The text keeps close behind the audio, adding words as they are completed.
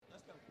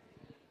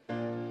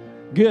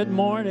Good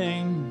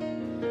morning.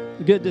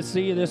 Good to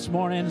see you this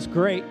morning. It's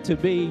great to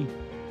be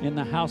in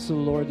the house of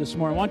the Lord this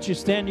morning. Why don't you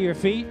stand to your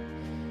feet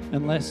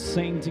and let's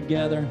sing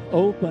together.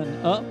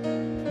 Open up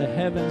the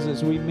heavens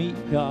as we meet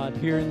God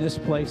here in this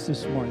place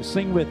this morning.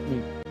 Sing with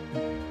me.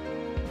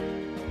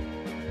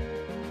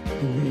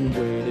 We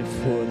waited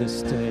for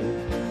this day.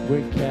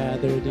 We're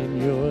gathered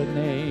in your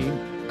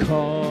name,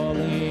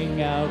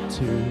 calling out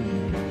to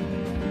you.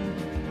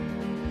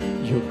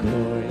 Your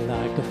glory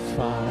like a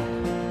fire,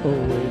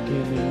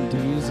 awakening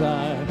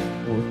desire,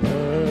 will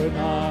burn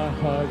our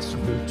hearts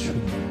with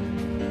truth.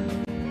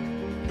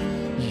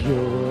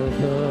 You're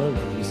the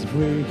reason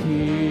we're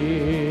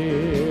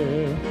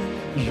here.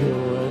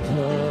 You're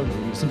the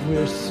reason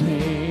we're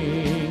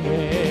singing.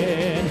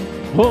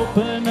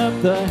 Open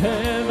up the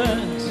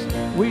heavens,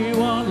 we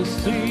want to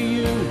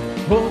see you.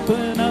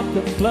 Open up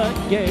the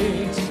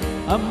floodgates,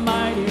 a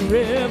mighty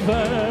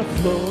river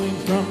flowing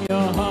from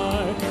your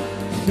heart,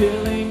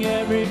 filling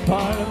every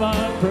part of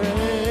our praise.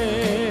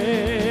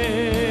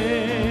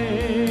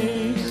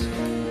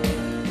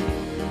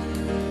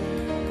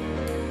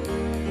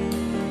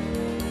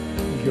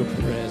 Your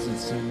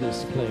presence in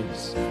this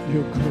place,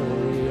 your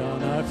glory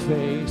on our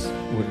face,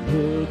 we're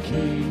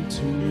looking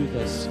to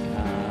the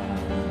sky,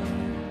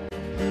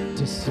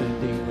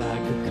 descending like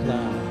a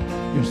cloud.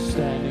 You're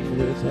standing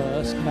with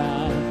us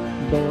now,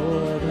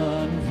 Lord,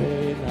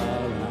 unveil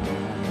our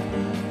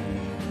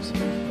eyes.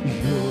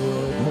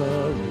 You're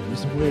the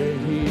reason we're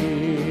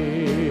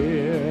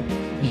here.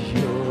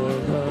 You're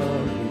the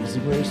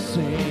reason we're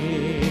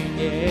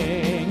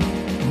singing.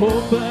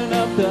 Open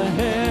up the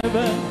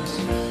heavens,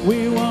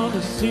 we want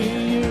to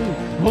see you.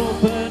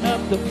 Open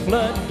up the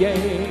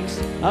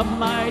floodgates, a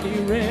mighty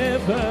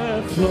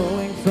river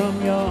flowing from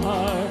your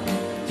heart,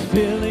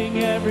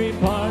 filling every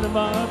part of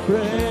our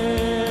praise.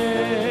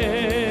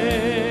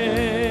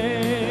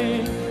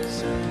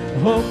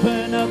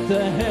 Open up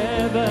the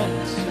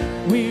heavens,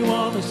 we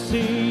want to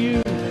see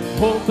you.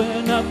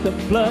 Open up the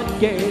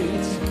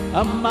floodgates,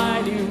 a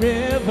mighty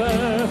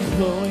river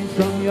flowing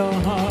from your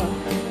heart,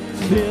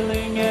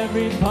 filling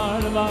every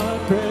part of our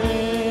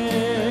praise.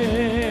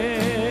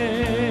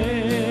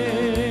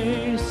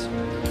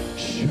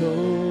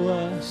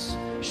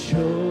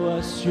 Show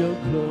us your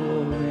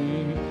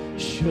glory.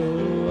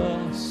 Show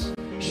us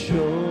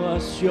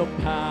your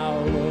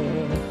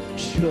power.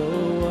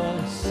 Show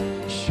us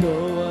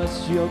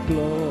your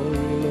glory,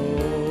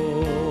 Lord.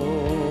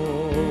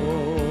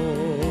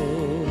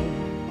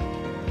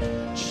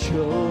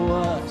 Show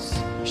us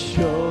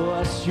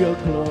your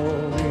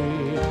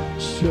glory.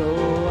 Show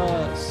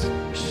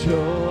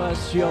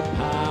us your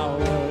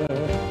power.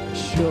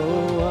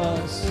 Show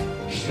us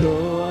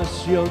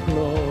your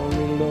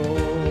glory, Lord.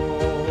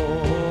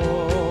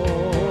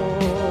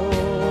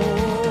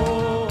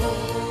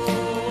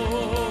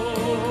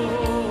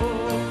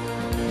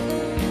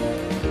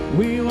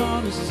 We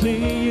want to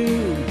see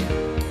you.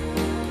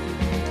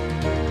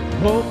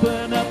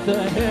 Open up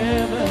the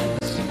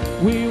heavens,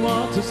 we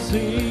want to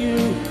see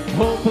you.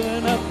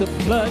 Open up the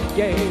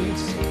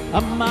floodgates,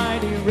 a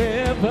mighty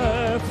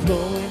river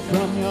flowing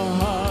from your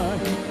heart,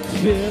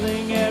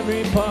 filling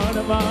every part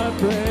of our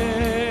praise.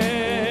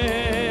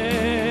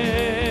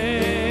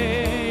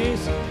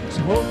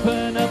 So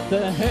open up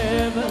the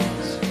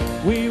heavens,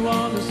 we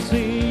want to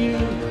see you.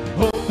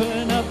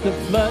 Open up the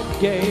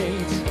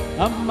floodgates,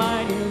 a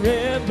mighty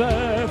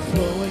river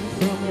flowing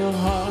from your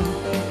heart,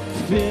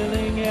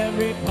 filling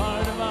every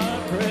part of our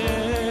praise.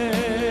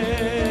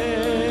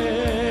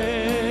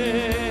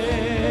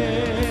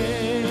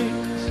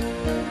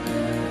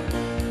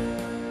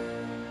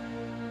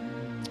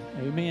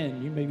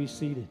 Amen. You may be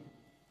seated.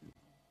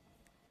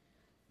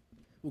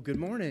 Well, good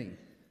morning.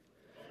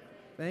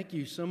 Thank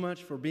you so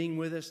much for being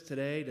with us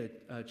today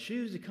to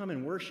choose to come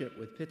and worship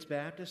with Pitts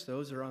Baptist.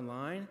 Those are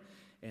online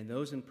and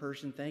those in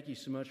person, thank you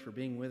so much for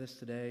being with us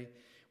today.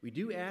 We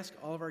do ask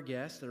all of our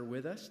guests that are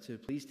with us to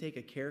please take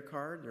a care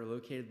card. They're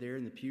located there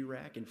in the pew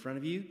rack in front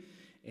of you,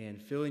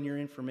 and fill in your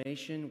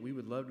information. We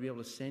would love to be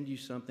able to send you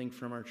something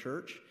from our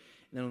church.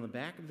 And then on the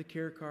back of the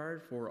care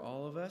card for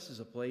all of us is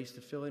a place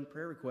to fill in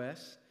prayer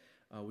requests.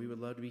 We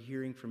would love to be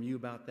hearing from you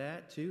about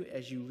that too.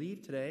 As you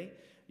leave today,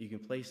 you can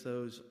place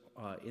those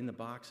in the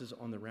boxes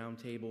on the round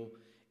table,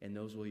 and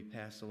those will be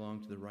passed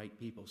along to the right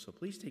people. So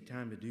please take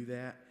time to do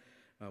that.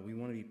 We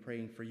want to be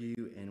praying for you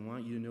and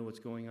want you to know what's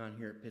going on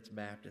here at Pitts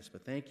Baptist.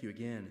 But thank you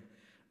again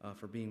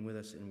for being with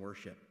us in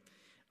worship.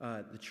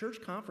 The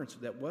church conference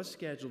that was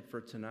scheduled for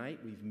tonight,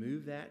 we've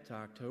moved that to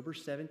October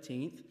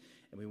 17th,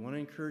 and we want to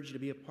encourage you to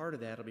be a part of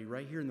that. It'll be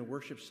right here in the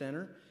worship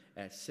center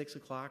at 6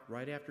 o'clock,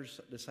 right after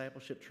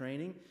discipleship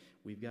training.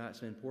 We've got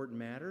some important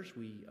matters.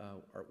 We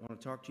want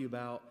to talk to you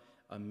about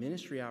a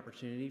ministry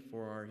opportunity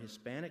for our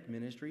Hispanic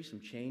ministry, some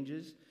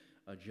changes,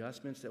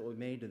 adjustments that we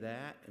made to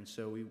that, and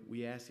so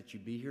we ask that you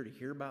be here to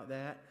hear about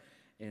that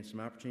and some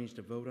opportunities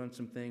to vote on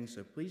some things.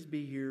 So please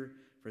be here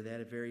for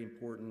that, a very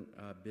important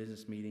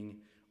business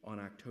meeting on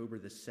October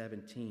the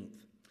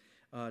 17th.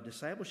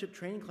 Discipleship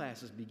training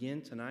classes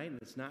begin tonight,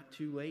 and it's not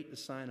too late to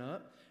sign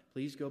up.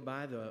 Please go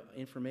by the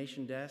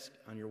information desk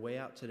on your way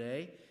out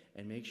today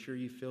and make sure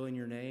you fill in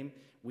your name.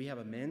 We have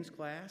a men's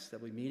class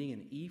that will be meeting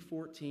in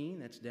E14.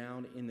 That's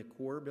down in the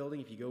core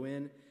building. If you go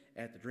in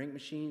at the drink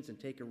machines and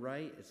take a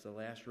right, it's the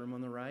last room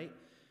on the right.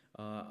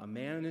 A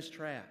Man in His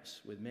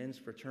Traps with men's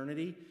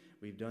fraternity.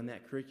 We've done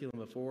that curriculum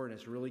before, and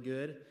it's really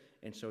good.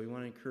 And so we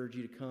want to encourage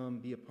you to come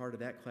be a part of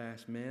that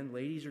class, men.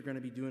 Ladies are going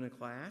to be doing a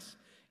class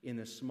in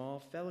the small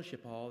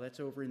fellowship hall. That's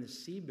over in the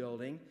C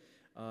building.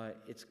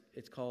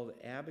 It's called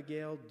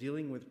Abigail,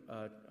 dealing with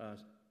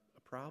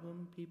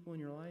problem people in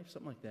your life,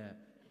 something like that.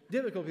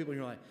 Difficult people in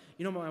your life.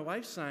 You know, my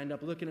wife signed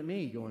up looking at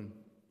me going,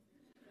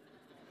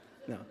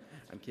 no,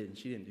 I'm kidding.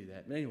 She didn't do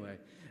that. But anyway,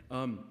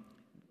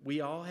 we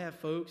all have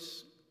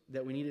folks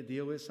that we need to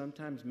deal with.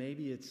 Sometimes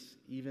maybe it's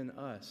even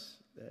us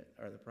that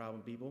are the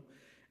problem people.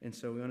 And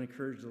so we want to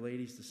encourage the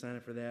ladies to sign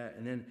up for that.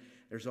 And then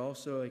there's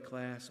also a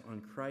class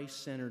on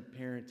Christ-centered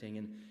parenting.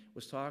 And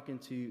was talking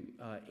to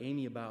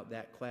Amy about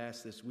that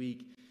class this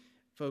week.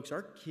 Folks,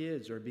 our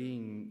kids are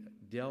being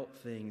dealt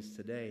things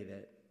today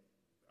that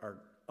are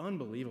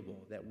unbelievable,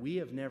 that we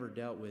have never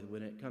dealt with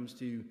when it comes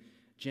to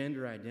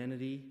gender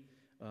identity,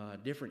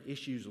 different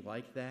issues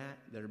like that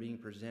are being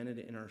presented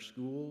in our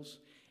schools.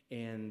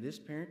 And this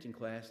parenting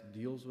class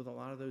deals with a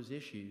lot of those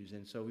issues.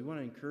 And so we want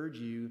to encourage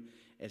you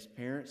as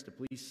parents to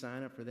please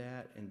sign up for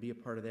that and be a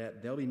part of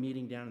that. They'll be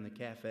meeting down in the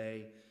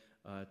cafe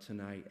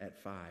tonight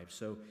at 5.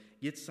 So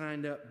get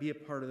signed up, be a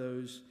part of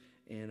those,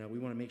 and we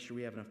want to make sure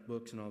we have enough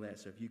books and all that.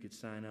 So if you could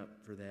sign up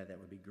for that, that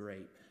would be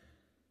great.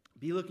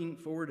 Be looking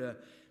forward to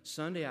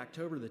Sunday,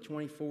 October the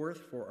 24th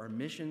for our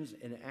Missions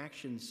in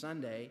Action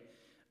Sunday.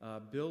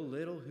 Bill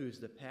Little, who's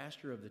the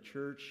pastor of the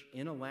church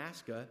in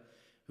Alaska,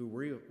 who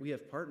we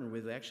have partnered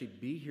with, will actually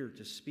be here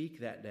to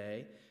speak that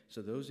day.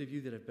 So those of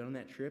you that have been on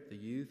that trip, the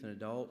youth and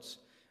adults,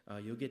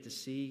 you'll get to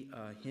see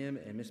him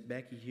and Miss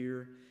Becky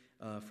here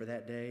for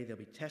that day. There'll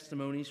be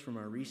testimonies from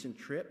our recent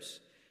trips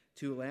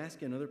to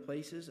Alaska and other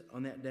places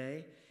on that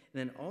day.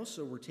 And then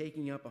also we're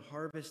taking up a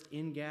Harvest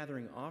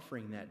In-Gathering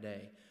offering that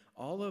day.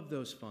 All of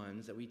those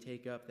funds that we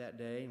take up that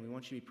day, and we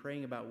want you to be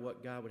praying about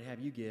what God would have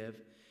you give,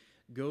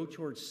 go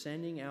towards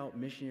sending out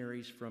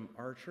missionaries from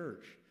our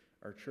church.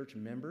 Our church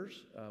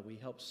members, we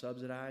help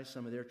subsidize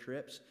some of their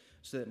trips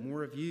so that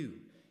more of you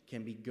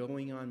can be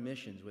going on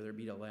missions, whether it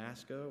be to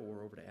Alaska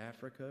or over to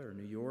Africa or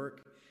New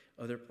York,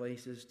 other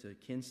places, to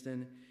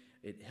Kinston.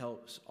 It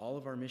helps all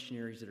of our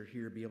missionaries that are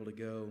here be able to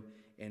go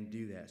and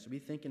do that. So be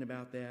thinking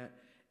about that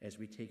as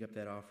we take up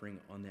that offering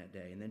on that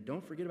day. And then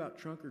don't forget about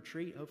Trunk or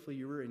Treat. Hopefully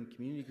you were in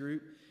community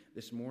group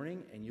this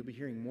morning, and you'll be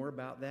hearing more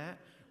about that.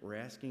 We're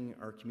asking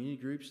our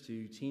community groups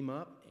to team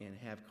up and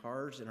have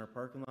cars in our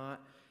parking lot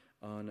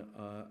on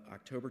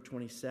October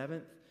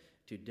 27th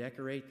to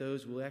decorate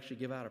those. We'll actually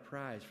give out a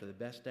prize for the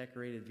best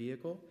decorated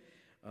vehicle.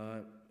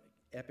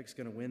 Epic's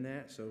going to win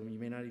that, so you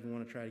may not even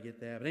want to try to get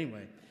that. But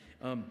anyway,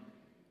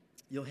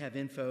 you'll have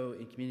info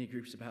in community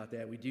groups about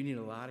that. We do need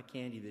a lot of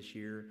candy this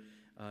year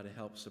to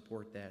help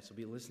support that. So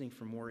be listening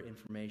for more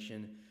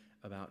information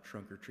about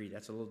Trunk or Treat.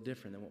 That's a little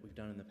different than what we've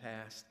done in the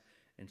past,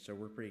 and so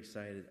we're pretty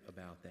excited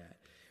about that.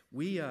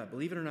 We,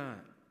 believe it or not,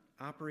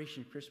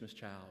 Operation Christmas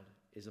Child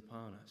is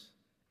upon us.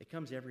 It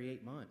comes every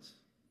 8 months.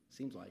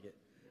 Seems like it,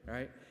 all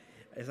right?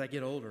 As I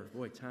get older,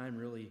 boy, time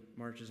really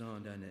marches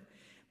on, doesn't it?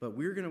 But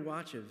we're going to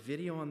watch a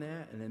video on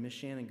that, and then Miss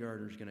Shannon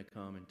Gardner is going to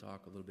come and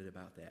talk a little bit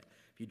about that,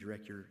 if you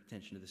direct your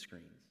attention to the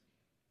screens.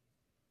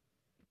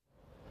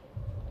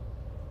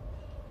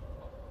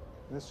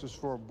 This is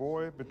for a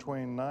boy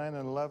between 9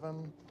 and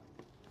 11.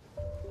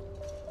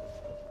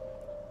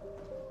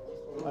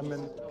 I'm in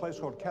a place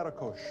called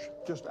Karakush,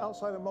 just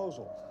outside of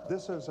Mosul.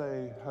 This is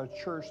a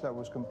church that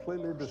was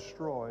completely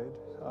destroyed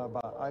by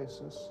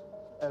ISIS.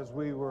 As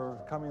we were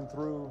coming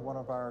through, one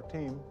of our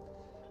team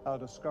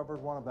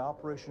discovered one of the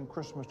Operation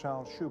Christmas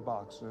Child shoe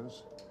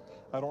boxes.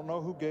 I don't know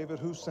who gave it,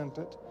 who sent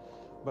it,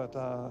 but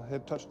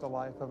it touched the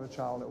life of a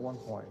child at one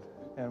point.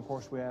 And of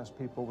course, we ask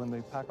people when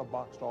they pack a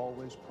box to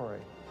always pray.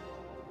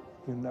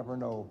 You never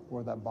know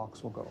where that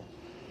box will go.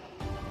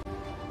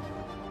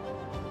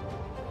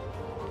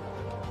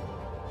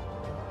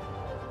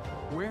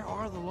 Where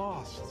are the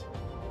lost?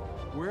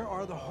 Where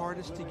are the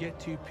hardest to get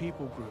to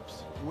people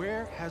groups?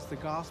 Where has the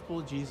gospel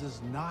of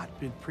Jesus not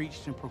been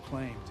preached and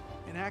proclaimed?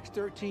 In Acts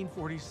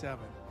 13:47,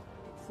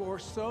 for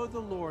so the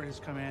Lord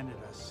has commanded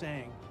us,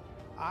 saying,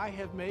 I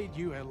have made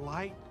you a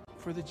light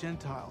for the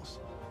Gentiles,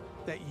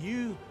 that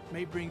you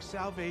may bring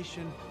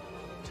salvation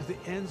to the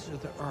ends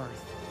of the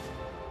earth.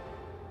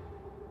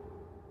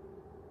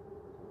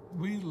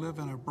 We live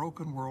in a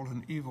broken world,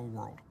 an evil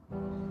world.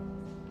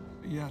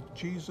 Yet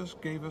Jesus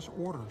gave us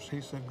orders.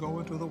 He said, go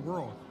into the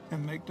world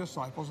and make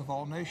disciples of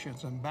all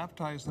nations and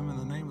baptize them in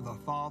the name of the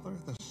Father,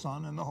 the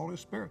Son, and the Holy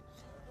Spirit.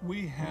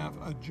 We have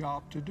a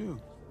job to do.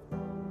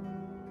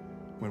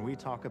 When we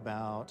talk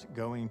about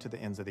going to the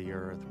ends of the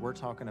earth, we're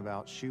talking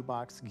about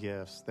shoebox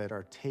gifts that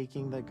are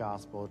taking the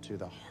gospel to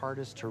the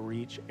hardest to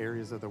reach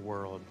areas of the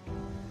world.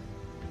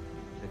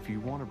 If you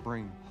want to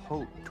bring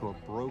hope to a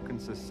broken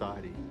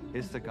society,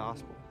 it's the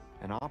gospel.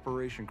 And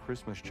Operation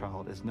Christmas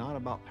Child is not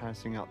about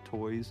passing out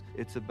toys,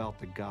 it's about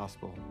the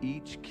gospel.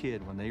 Each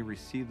kid, when they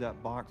receive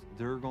that box,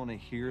 they're going to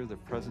hear the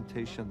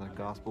presentation of the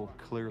gospel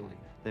clearly.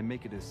 They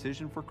make a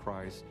decision for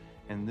Christ,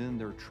 and then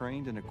they're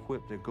trained and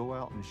equipped to go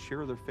out and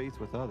share their faith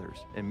with others.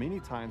 And many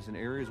times in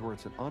areas where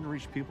it's an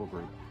unreached people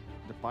group,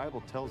 the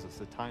Bible tells us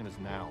the time is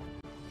now.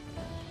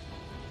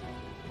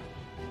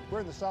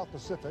 We're in the South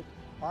Pacific.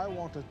 I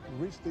want to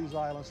reach these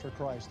islands for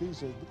Christ.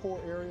 These are the poor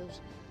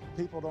areas.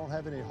 People don't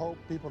have any hope.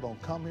 People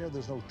don't come here.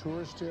 There's no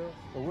tourists here,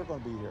 but we're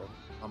going to be here.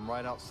 I'm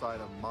right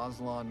outside of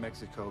Mazatlan,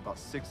 Mexico, about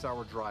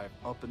 6-hour drive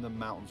up in the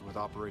mountains with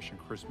Operation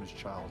Christmas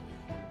Child.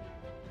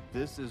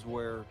 This is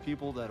where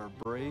people that are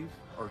brave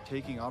are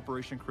taking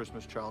Operation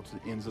Christmas Child to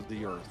the ends of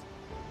the earth.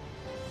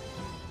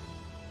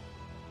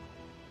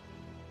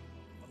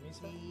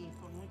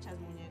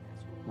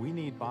 We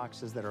need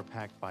boxes that are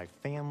packed by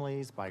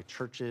families, by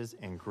churches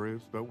and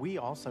groups, but we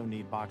also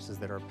need boxes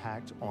that are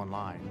packed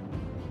online.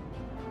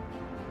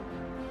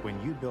 When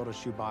you build a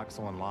shoebox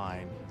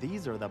online,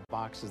 these are the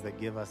boxes that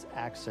give us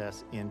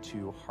access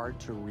into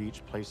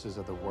hard-to-reach places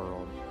of the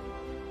world.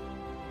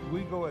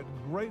 We go at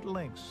great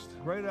lengths,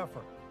 great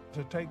effort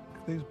to take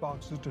these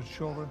boxes to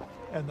children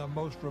in the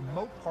most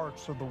remote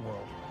parts of the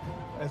world.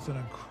 It's an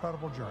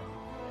incredible journey.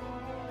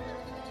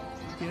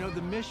 You know,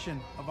 the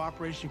mission of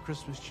Operation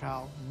Christmas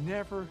Child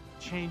never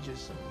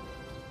changes.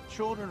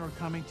 Children are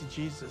coming to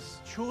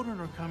Jesus. Children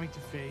are coming to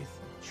faith.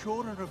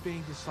 Children are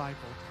being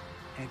discipled.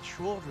 And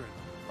children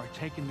are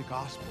taking the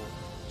gospel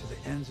to the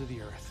ends of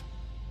the earth.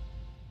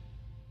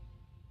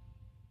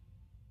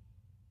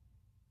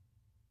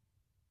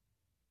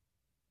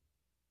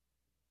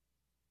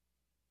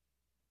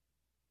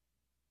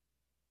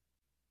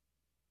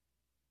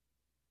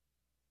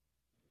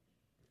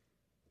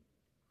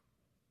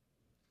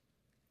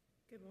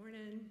 Good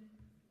morning.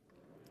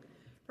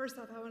 First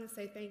off, I want to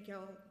say thank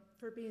y'all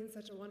for being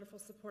such a wonderful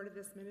support of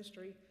this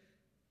ministry.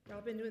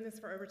 Y'all been doing this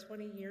for over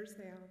 20 years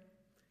now.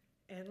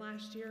 And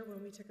last year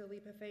when we took a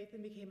leap of faith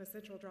and became a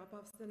central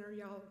drop-off center,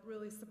 y'all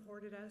really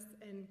supported us,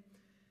 and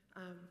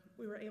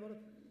we were able to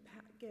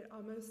get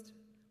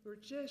we were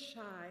just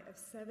shy of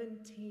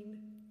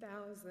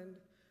 17,000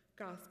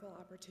 gospel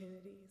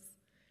opportunities.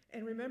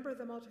 And remember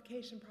the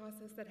multiplication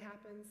process that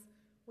happens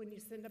when you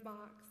send a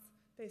box.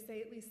 They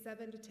say at least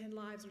 7 to 10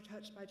 lives are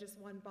touched by just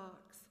one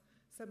box.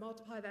 So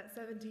multiply that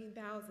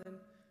 17,000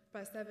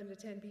 by 7 to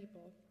 10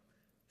 people.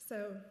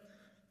 So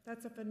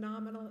that's a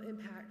phenomenal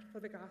impact for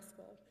the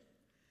gospel.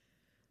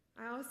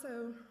 I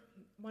also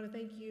want to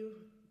thank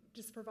you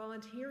just for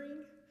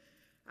volunteering.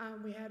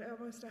 We had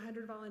almost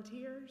 100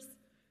 volunteers,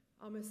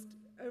 almost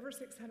over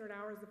 600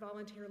 hours of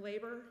volunteer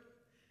labor,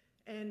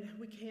 and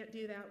we can't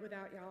do that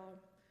without y'all.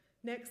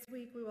 Next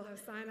week, we will have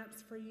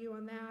sign-ups for you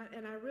on that,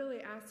 and I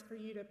really ask for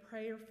you to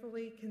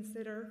prayerfully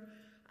consider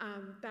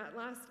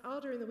all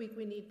during the week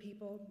we need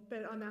people,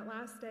 but on that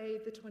last day,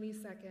 the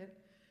 22nd,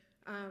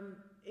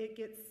 it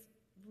gets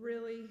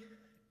really,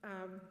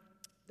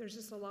 there's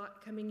just a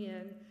lot coming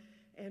in,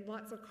 and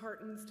lots of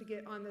cartons to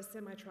get on the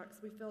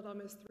semi-trucks. We filled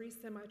almost 3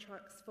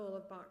 semi-trucks full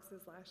of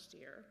boxes last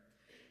year,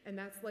 and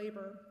that's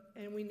labor,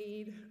 and we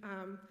need,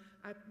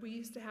 we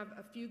used to have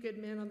a few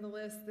good men on the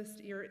list. This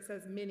year it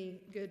says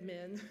many good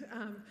men.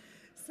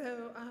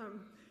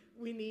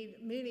 We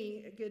need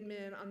many good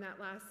men on that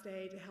last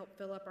day to help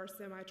fill up our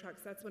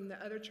semi-trucks. That's when the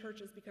other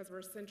churches, because we're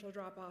a central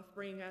drop-off,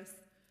 bring us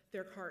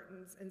their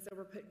cartons, and so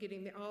we're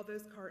getting all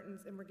those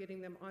cartons, and we're getting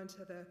them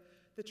onto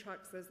the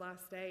trucks this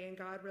last day, and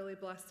God really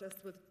blessed us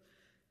with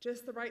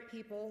just the right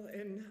people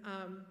and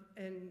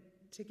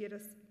to get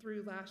us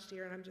through last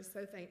year, and I'm just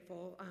so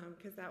thankful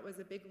because that was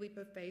a big leap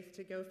of faith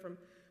to go from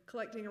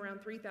collecting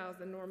around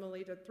 3,000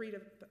 normally to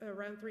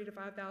around 3,000 to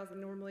 5,000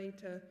 normally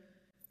to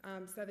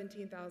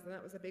 17,000.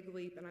 That was a big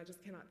leap, and I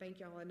just cannot thank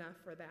y'all enough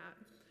for that.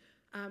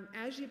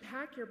 As you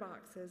pack your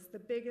boxes, the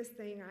biggest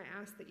thing I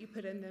ask that you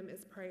put in them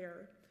is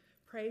prayer.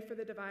 Pray for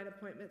the divine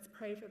appointments.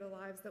 Pray for the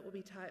lives that will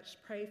be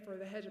touched. Pray for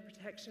the hedge of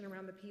protection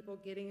around the people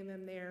getting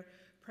them there.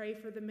 Pray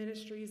for the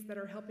ministries that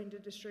are helping to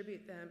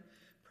distribute them.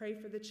 Pray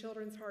for the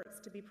children's hearts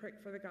to be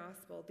pricked for the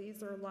gospel.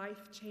 These are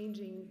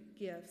life-changing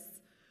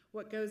gifts.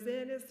 What goes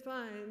in is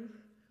fun.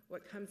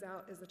 What comes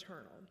out is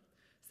eternal.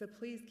 So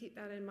please keep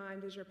that in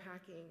mind as you're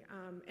packing.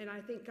 And I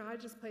think God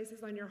just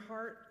places on your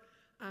heart,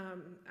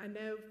 I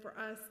know for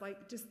us,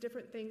 like just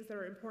different things that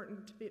are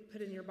important to be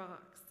put in your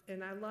box.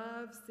 And I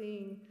love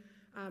seeing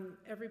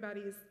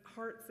everybody's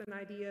hearts and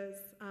ideas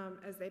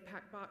as they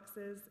pack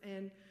boxes.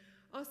 And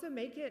also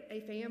make it a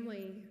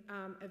family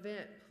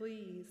event,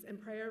 please, and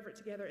pray over it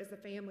together as a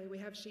family. We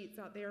have sheets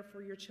out there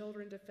for your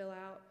children to fill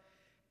out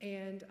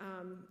and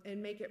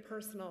make it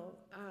personal.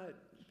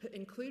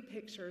 Include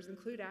pictures,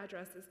 include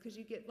addresses, because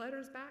you get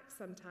letters back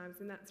sometimes,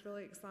 and that's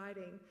really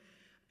exciting.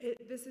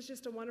 This is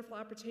just a wonderful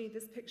opportunity.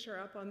 This picture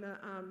up on the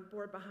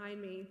board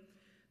behind me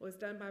was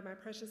done by my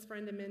precious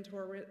friend and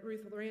mentor,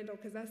 Ruth Randall,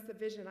 because that's the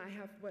vision I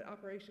have. What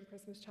Operation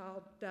Christmas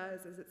Child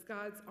does is it's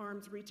God's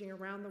arms reaching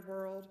around the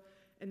world,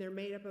 and they're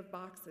made up of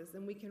boxes,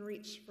 and we can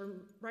reach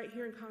from right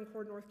here in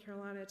Concord, North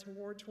Carolina, to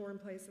war-torn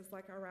places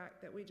like Iraq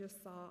that we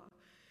just saw.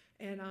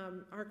 And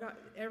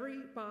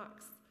every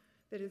box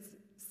that is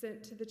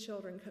sent to the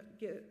children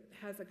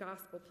has a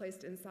gospel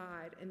placed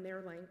inside in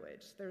their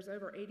language. There's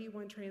over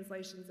 81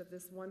 translations of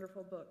this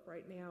wonderful book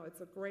right now.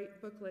 It's a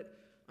great booklet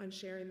on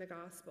sharing the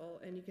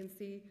gospel. And you can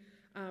see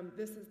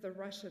this is the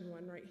Russian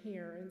one right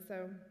here. And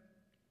so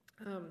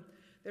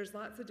there's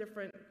lots of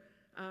different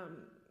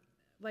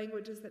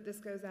languages that this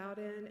goes out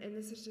in. And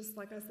this is just,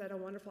 like I said, a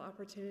wonderful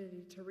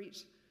opportunity to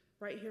reach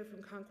right here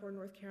from Concord,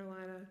 North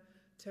Carolina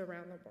to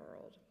around the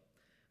world.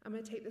 I'm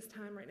going to take this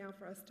time right now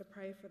for us to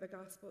pray for the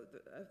gospel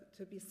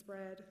to be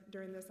spread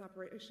during this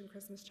Operation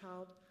Christmas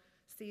Child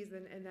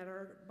season, and that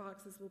our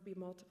boxes will be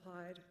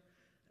multiplied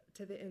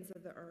to the ends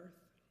of the earth.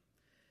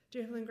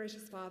 Dear Heavenly and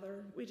Gracious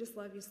Father, we just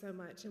love you so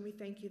much, and we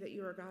thank you that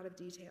you are a God of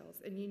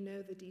details, and you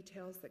know the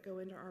details that go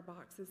into our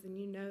boxes, and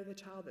you know the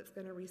child that's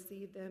going to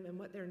receive them and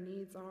what their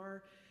needs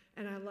are.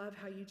 And I love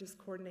how you just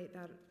coordinate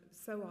that.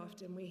 So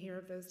often we hear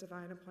of those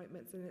divine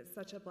appointments, and it's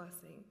such a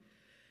blessing.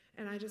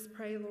 And I just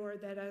pray,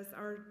 Lord, that as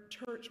our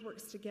church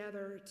works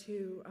together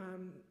to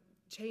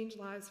change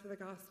lives for the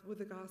gospel, with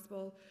the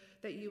gospel,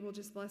 that you will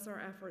just bless our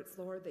efforts,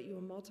 Lord, that you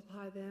will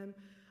multiply them,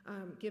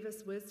 give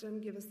us wisdom,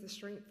 give us the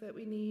strength that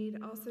we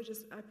need. Also,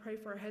 I pray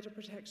for a hedge of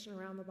protection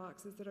around the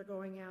boxes that are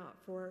going out,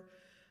 for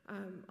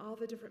all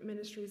the different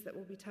ministries that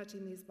will be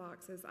touching these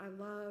boxes. I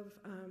love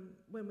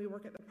when we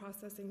work at the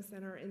processing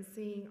center and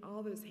seeing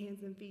all those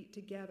hands and feet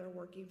together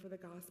working for the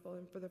gospel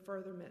and for the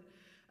furtherment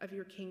of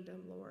your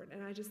kingdom, Lord.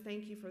 And I just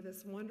thank you for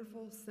this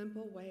wonderful,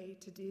 simple way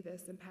to do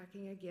this, and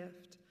packing a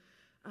gift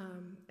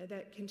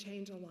that can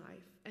change a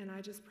life. And I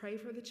just pray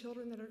for the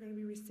children that are going to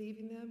be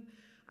receiving them.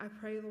 I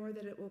pray, Lord,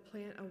 that it will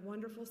plant a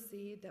wonderful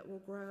seed that will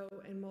grow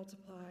and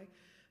multiply,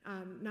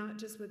 not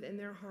just within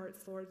their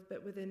hearts, Lord,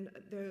 but within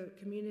the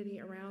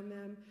community around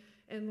them.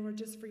 And Lord,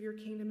 just for your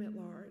kingdom at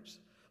large.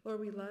 Lord,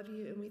 we love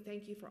you, and we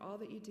thank you for all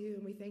that you do,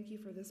 and we thank you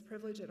for this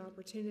privilege and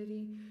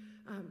opportunity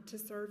to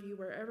serve you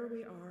wherever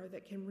we are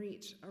that can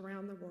reach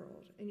around the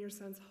world. In your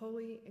Son's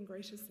holy and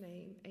gracious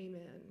name,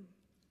 amen.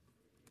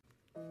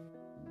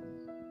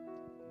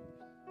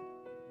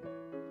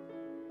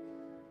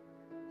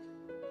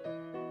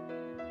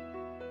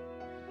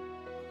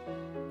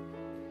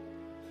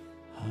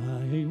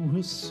 I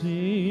will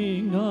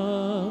sing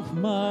of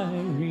my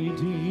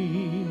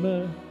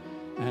Redeemer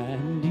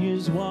and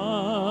his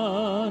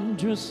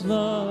wondrous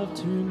love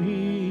to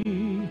me.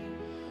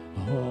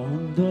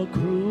 On the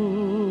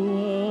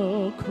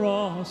cruel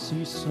cross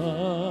he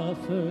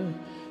suffered,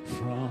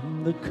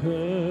 from the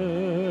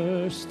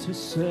curse to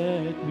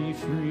set me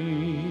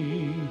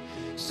free.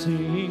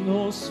 Sing,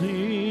 oh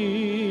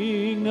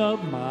sing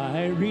of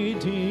my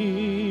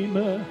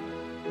Redeemer,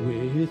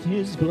 with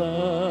his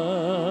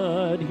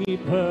blood he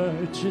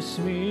purchased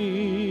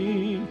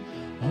me.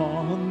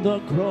 On the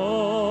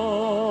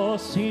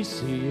cross he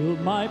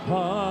sealed my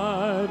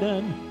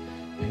pardon,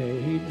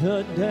 paid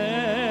the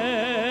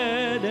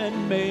debt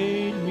and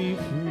made me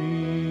free.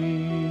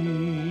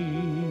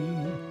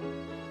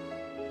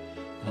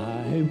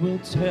 I will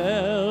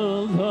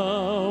tell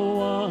the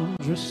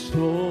wondrous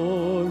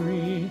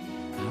story,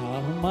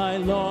 how my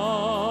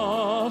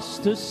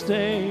lost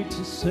estate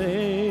to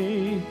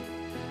save.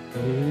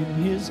 In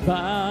his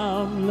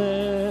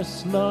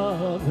boundless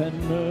love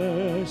and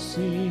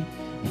mercy,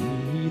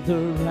 he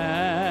the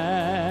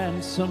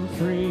ransom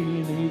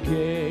freely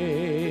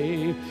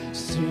gave.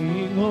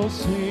 Sing, oh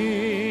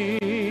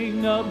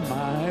sing of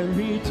my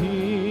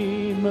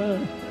Redeemer,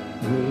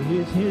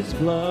 with his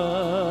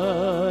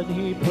blood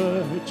he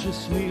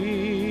purchased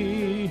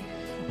me.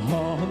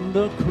 On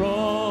the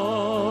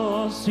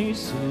cross he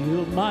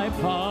sealed my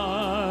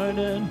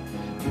pardon,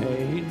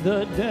 paid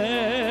the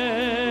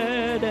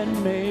debt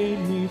and made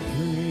me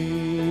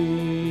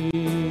free.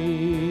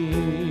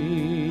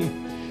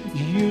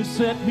 You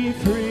set me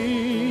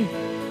free,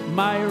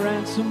 my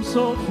ransom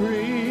so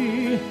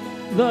free.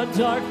 The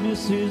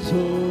darkness is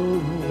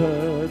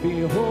over,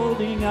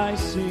 beholding I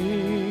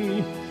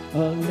see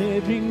a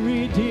living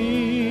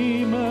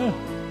Redeemer,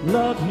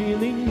 love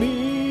healing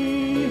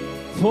me,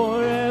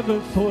 forever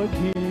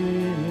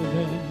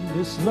forgiven.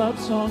 This love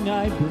song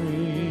I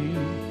bring,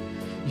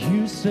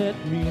 you set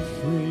me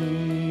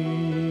free.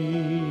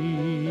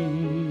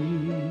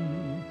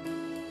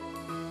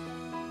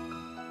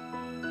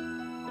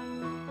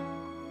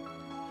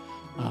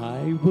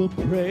 I will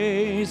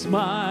praise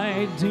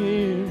my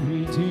dear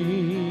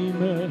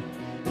Redeemer,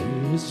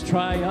 his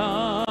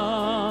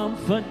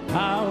triumphant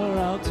power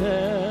I'll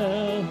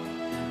tell,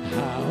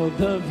 how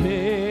the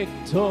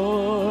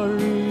victory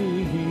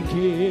he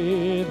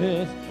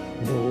giveth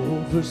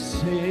over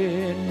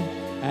sin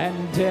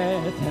and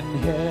death and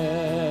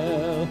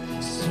hell.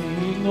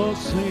 Sing, oh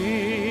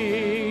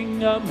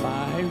sing of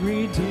my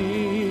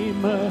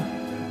Redeemer,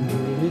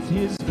 with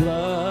his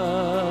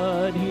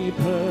blood he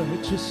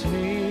purchased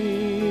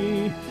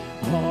me.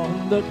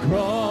 On the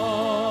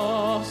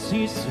cross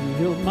he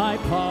sealed my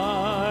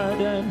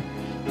pardon,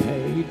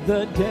 paid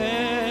the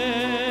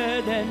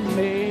debt and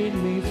made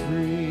me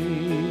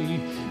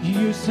free.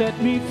 You set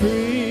me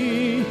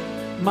free,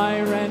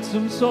 my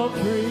ransom so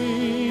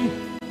free.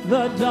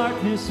 the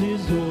darkness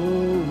is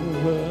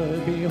over.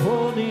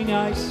 Beholding,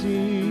 I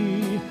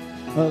see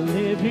a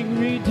living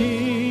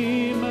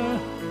Redeemer,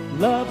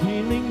 love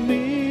healing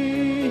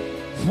me,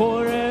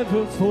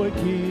 forever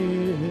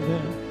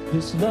forgiven.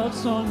 This love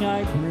song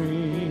I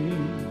bring,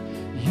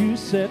 you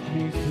set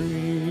me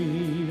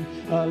free.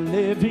 A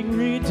living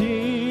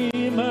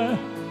Redeemer,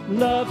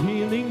 love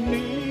healing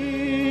me,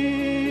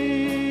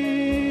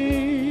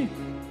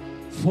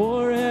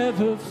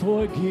 forever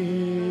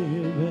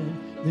forgiven.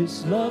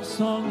 This love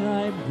song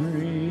I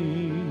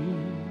bring,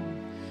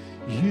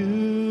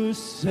 you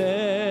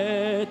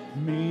set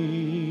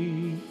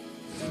me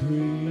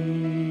free.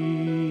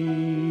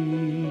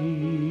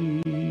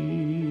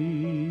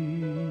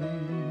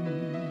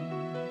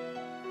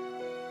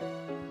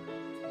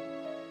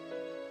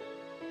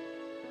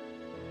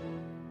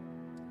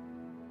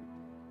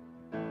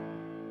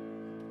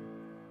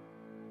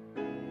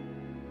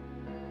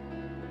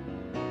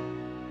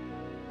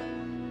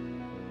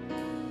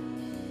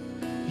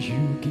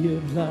 You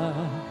give life,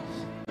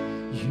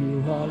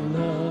 you are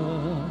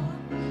love,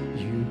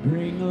 you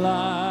bring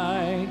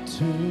light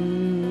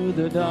to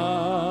the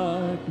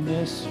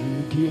darkness,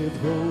 you give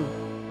hope,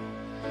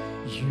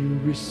 you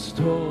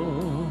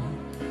restore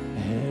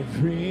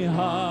every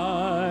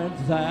heart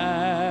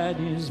that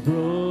is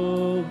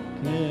broken.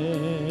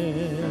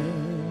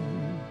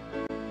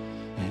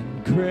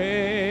 And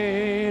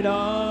great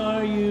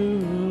are you,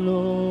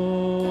 Lord.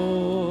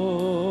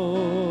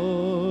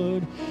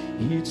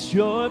 It's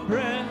your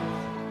breath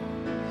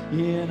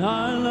in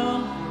our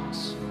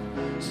lungs,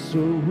 so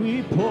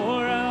we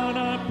pour out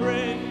our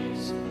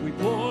praise, we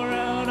pour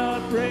out our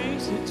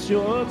praise. It's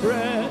your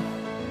breath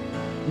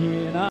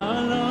in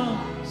our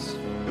lungs,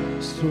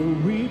 so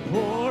we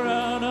pour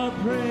out our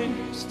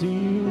praise to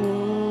you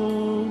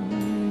only,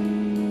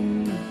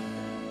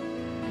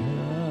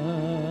 God.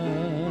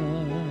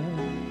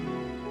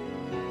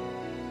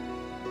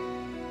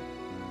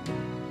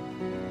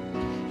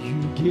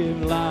 You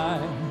give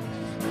life,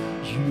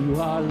 you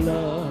are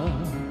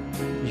love,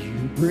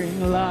 you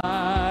bring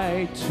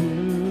light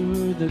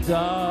to the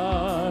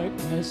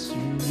darkness,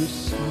 you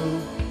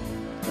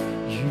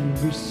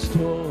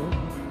restore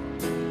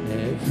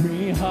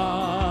every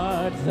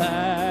heart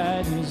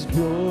that is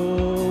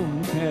broken.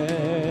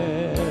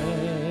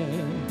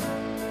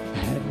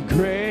 And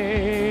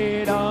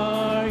great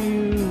are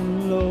you,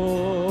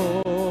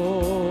 Lord.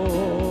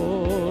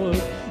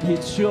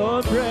 It's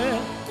your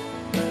breath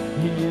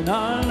in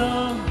our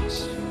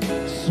lungs,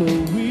 so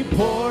we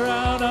pour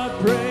out our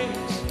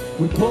praise,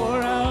 we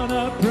pour out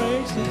our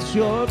praise. It's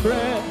your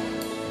breath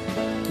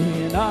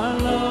in our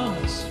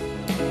lungs,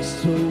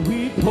 so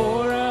we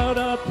pour out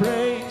our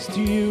praise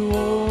to you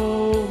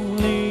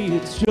only.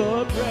 It's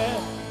your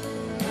breath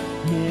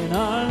in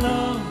our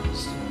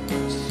lungs,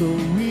 so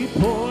we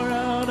pour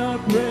out our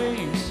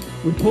praise,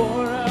 we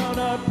pour out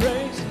our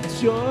praise.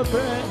 It's your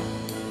breath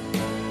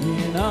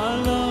in our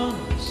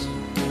lungs,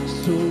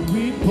 so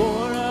we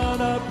pour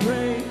out our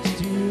praise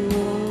to you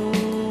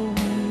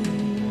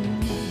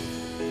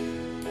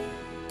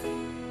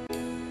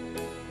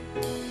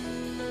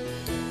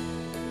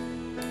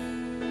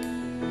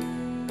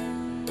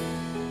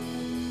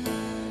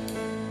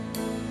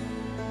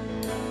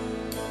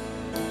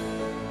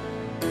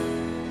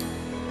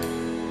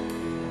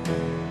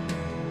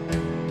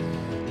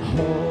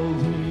all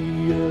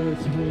the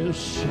earth will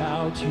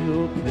shout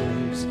your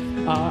praise.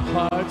 Our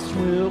hearts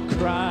will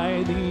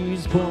cry,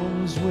 these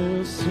bones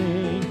will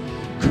sing.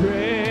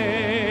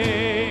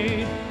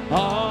 Great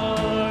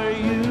are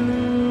you,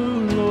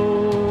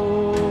 Lord.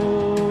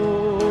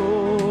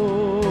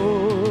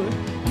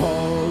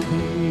 All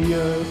the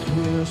earth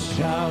will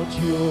shout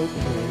your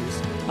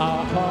praise.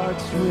 Our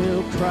hearts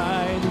will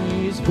cry,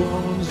 these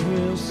bones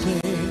will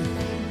sing.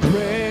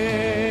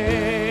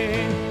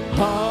 Great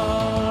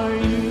are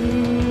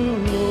you,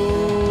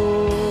 Lord.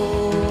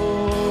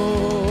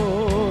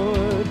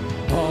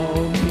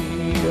 All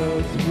the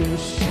earth will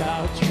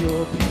shout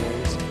your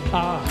praise.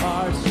 Our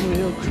hearts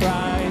will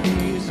cry,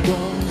 these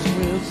bones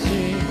will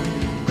sing.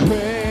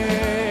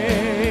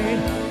 Great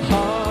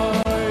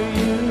are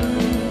you,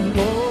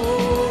 Lord.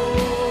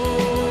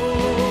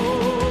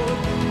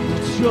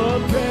 It's your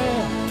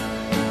breath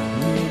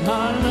in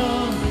our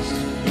lungs,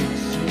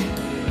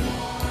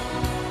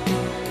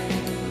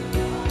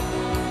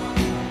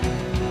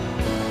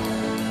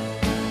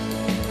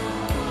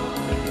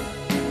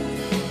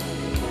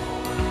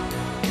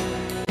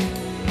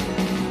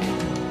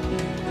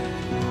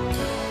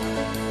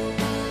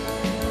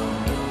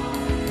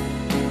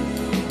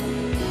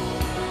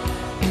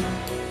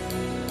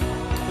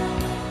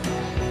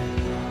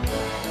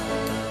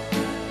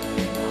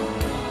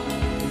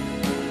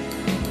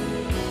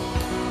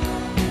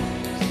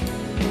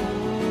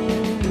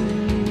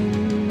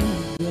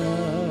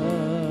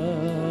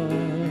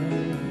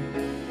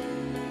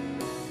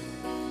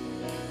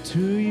 to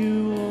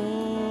you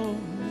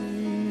only,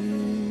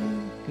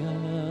 God.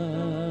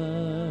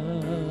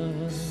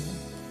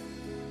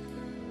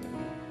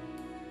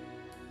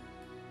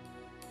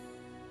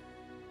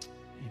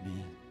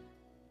 Amen.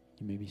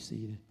 You may be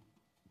seated.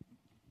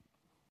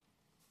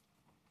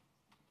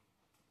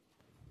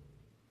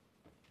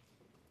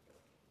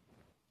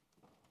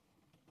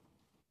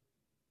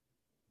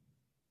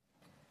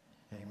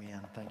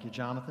 Thank you,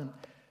 Jonathan.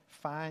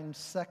 Find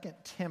 2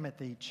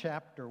 Timothy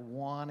chapter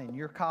 1 in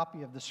your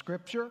copy of the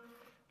Scripture,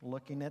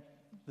 looking at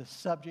the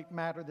subject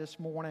matter this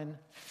morning,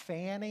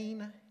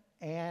 fanning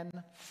and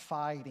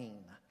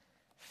fighting.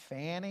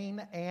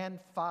 Fanning and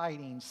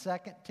fighting. 2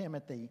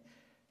 Timothy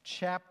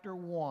chapter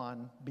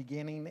 1,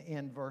 beginning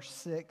in verse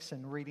 6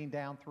 and reading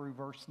down through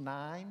verse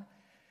 9.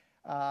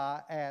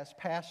 As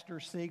Pastor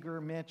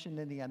Seeger mentioned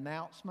in the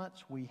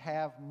announcements, we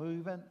have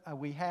moved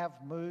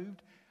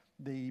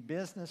the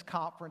business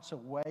conference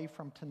away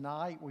from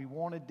tonight. We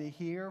wanted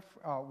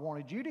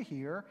you to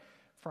hear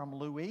from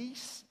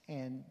Luis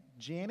and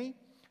Jenny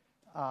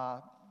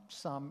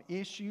some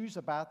issues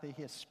about the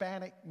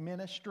Hispanic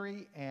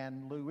ministry,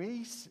 and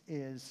Luis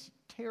is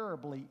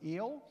terribly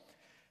ill.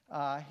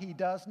 He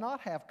does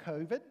not have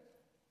COVID.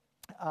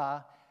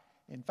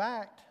 In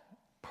fact,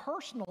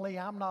 personally,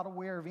 I'm not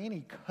aware of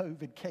any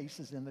COVID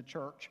cases in the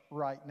church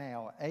right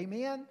now.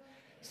 Amen?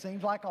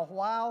 Seems like a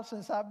while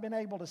since I've been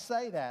able to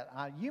say that.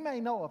 You may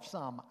know of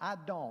some. I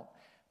don't.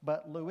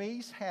 But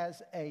Luis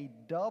has a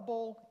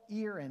double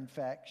ear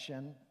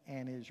infection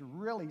and is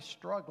really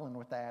struggling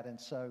with that. And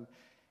so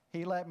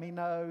he let me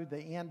know the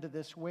end of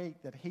this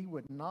week that he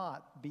would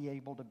not be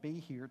able to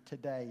be here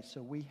today.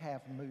 So we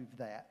have moved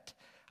that.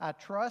 I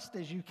trust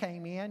as you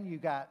came in, you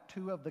got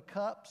 2 of the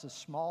cups, a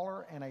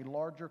smaller and a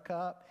larger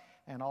cup,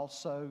 and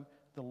also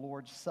the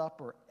Lord's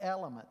Supper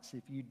elements.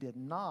 If you did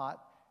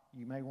not,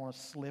 you may want to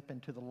slip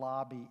into the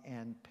lobby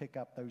and pick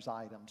up those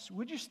items.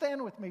 Would you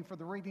stand with me for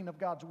the reading of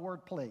God's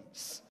Word,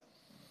 please?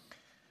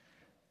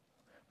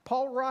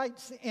 Paul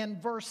writes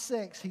in verse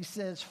 6, he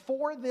says,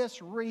 "For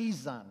this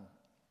reason,"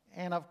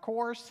 and of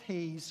course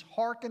he's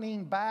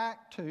hearkening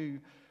back to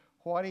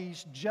what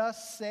he's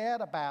just said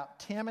about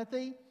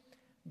Timothy,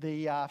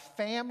 the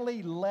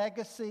family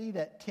legacy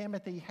that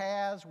Timothy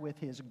has with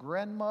his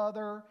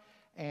grandmother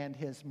and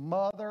his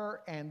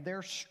mother and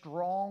their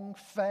strong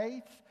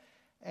faith.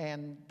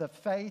 And the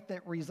faith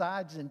that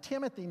resides in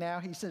Timothy now,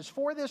 he says,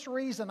 "For this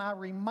reason I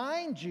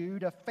remind you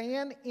to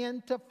fan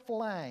into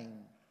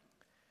flame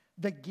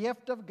the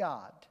gift of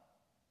God,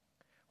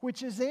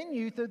 which is in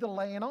you through the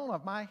laying on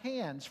of my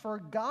hands. For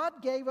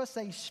God gave us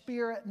a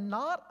spirit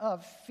not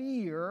of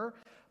fear,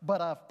 but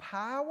of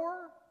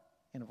power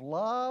and of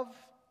love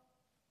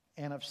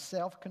and of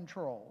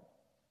self-control.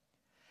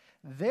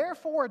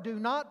 Therefore, do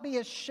not be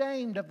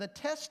ashamed of the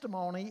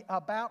testimony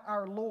about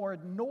our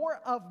Lord, nor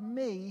of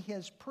me,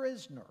 his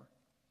prisoner,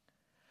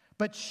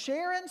 but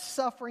share in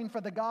suffering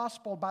for the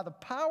gospel by the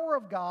power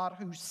of God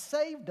who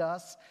saved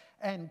us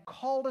and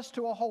called us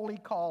to a holy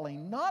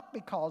calling, not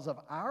because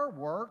of our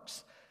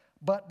works,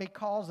 but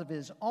because of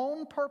his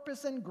own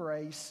purpose and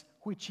grace,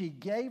 which he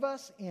gave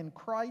us in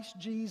Christ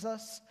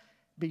Jesus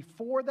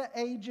before the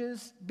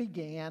ages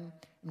began,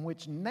 and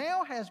which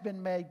now has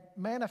been made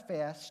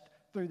manifest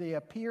through the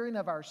appearing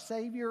of our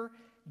Savior,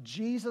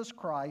 Jesus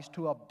Christ,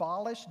 who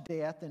abolished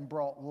death and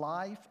brought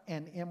life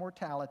and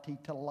immortality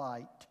to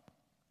light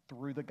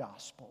through the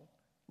gospel."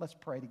 Let's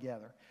pray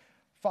together.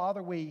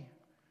 Father, we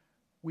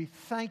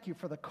thank you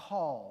for the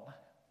call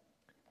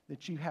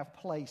that you have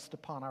placed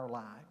upon our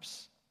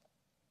lives.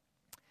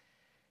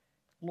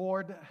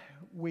 Lord,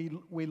 we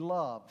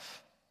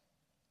love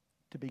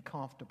to be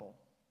comfortable.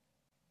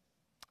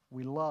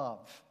 We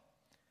love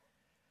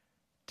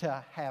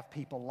to have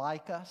people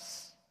like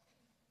us.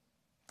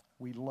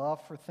 We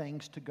love for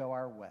things to go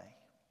our way.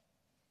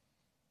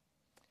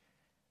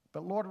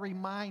 But Lord,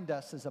 remind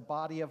us as a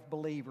body of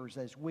believers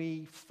as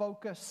we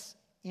focus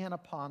in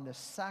upon the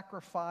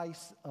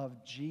sacrifice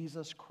of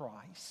Jesus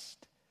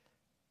Christ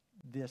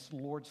this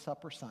Lord's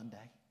Supper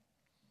Sunday,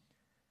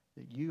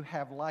 that you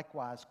have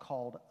likewise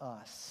called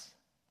us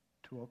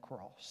to a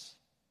cross.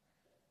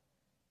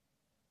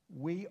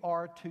 We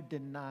are to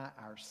deny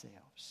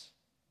ourselves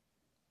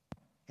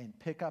and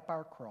pick up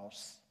our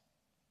cross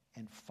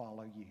and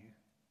follow you.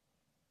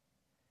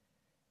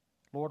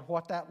 Lord,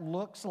 what that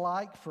looks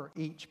like for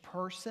each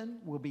person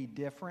will be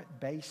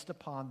different based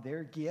upon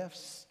their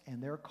gifts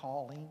and their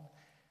calling.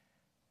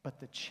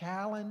 But the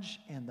challenge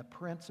and the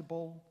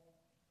principle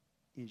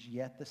is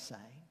yet the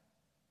same.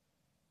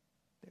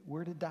 That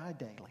we're to die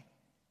daily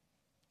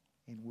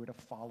and we're to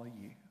follow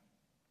you.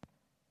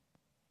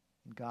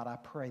 And God, I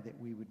pray that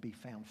we would be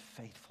found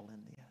faithful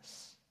in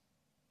this.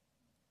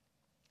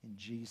 In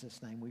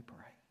Jesus' name we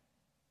pray.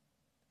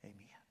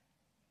 Amen.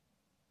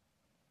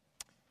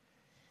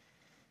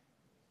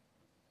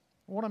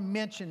 I want to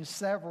mention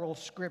several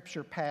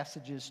scripture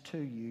passages to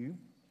you.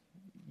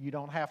 You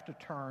don't have to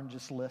turn,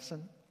 just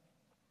listen.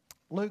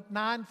 Luke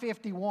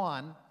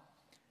 9:51,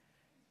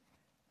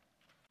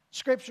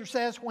 Scripture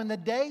says, "When the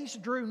days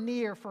drew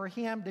near for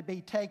him to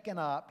be taken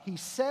up, he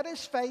set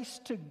his face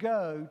to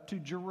go to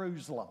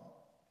Jerusalem."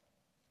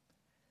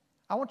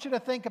 I want you to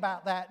think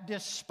about that.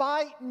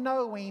 Despite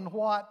knowing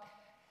what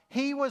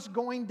he was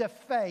going to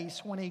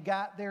face when he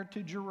got there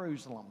to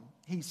Jerusalem,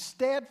 he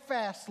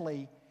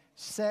steadfastly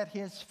set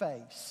his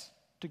face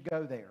to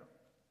go there.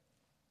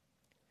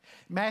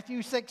 Matthew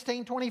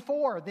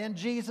 16:24, then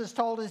Jesus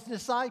told his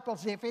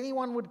disciples, if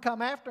anyone would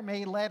come after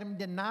me, let him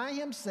deny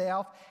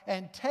himself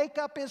and take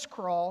up his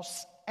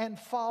cross and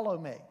follow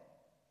me.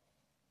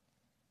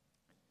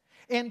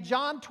 In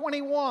John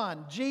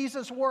 21,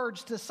 Jesus'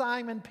 words to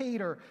Simon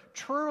Peter,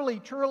 truly,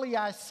 truly,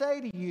 I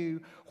say to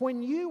you,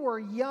 when you were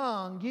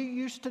young, you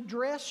used to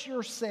dress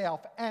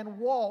yourself and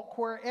walk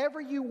wherever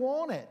you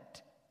wanted.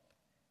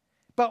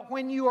 But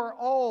when you are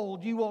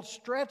old, you will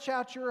stretch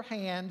out your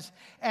hands,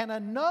 and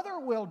another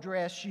will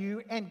dress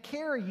you and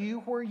carry you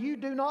where you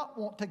do not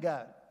want to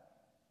go.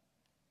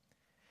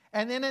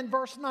 And then in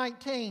verse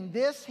 19,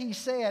 this he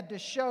said to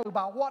show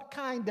by what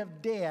kind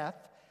of death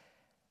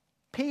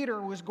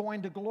Peter was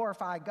going to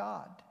glorify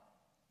God.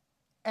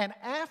 And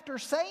after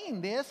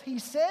saying this, he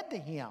said to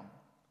him,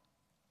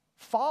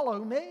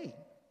 follow me.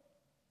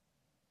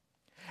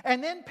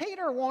 And then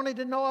Peter wanted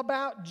to know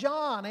about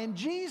John, and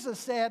Jesus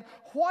said,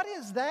 what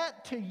is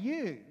that to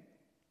you?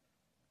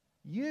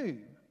 You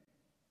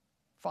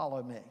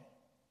follow me.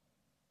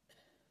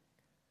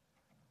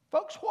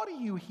 Folks, what do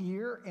you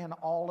hear in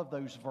all of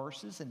those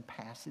verses and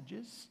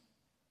passages?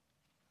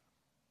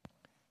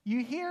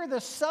 You hear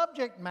the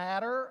subject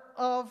matter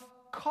of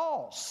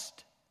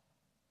cost.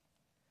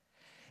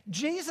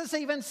 Jesus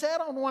even said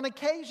on one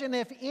occasion,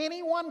 if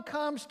anyone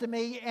comes to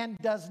me and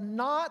does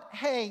not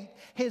hate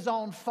his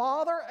own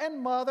father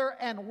and mother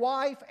and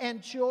wife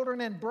and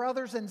children and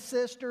brothers and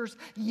sisters,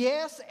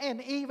 yes,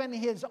 and even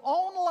his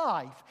own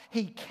life,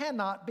 he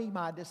cannot be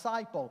my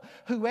disciple.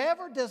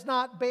 Whoever does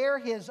not bear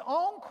his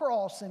own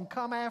cross and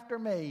come after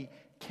me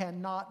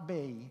cannot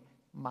be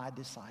my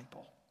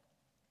disciple.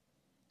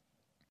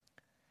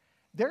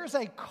 There's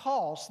a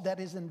cost that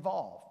is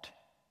involved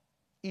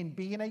in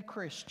being a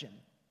Christian,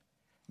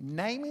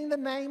 naming the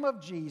name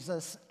of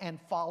Jesus and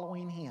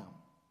following him.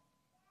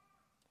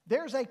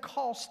 There's a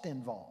cost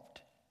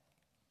involved.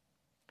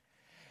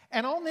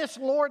 And on this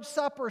Lord's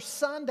Supper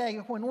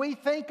Sunday, when we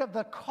think of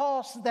the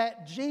cost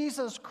that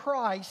Jesus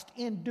Christ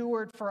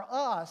endured for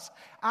us,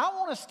 I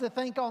want us to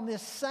think on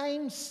this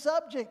same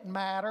subject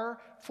matter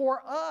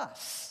for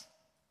us.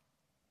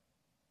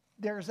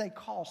 There's a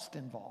cost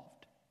involved.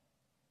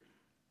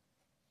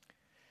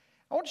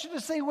 I want you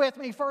to see with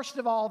me, first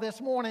of all,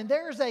 this morning,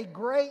 there's a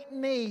great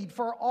need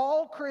for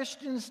all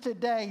Christians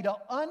today to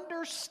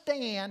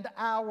understand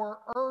our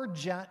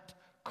urgent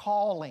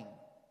calling.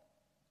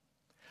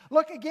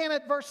 Look again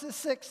at verses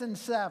 6 and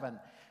 7.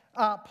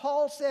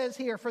 Paul says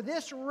here, for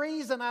this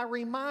reason I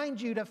remind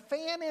you to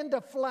fan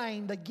into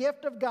flame the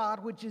gift of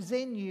God which is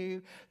in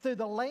you through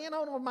the laying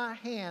on of my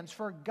hands.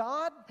 For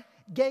God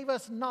gave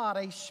us not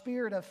a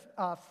spirit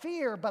of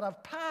fear, but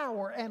of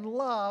power and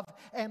love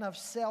and of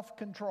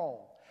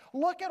self-control.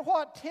 Look at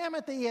what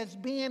Timothy is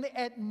being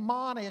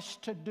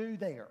admonished to do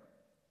there.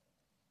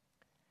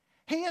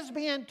 He is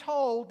being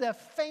told to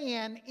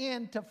fan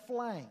into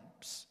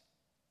flames.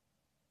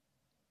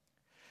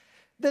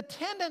 The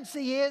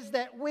tendency is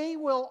that we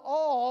will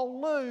all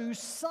lose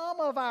some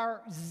of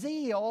our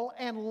zeal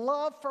and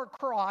love for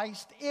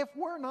Christ if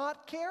we're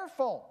not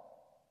careful.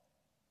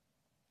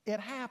 It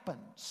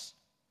happens.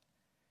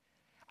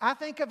 I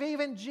think of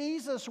even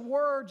Jesus'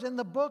 words in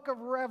the book of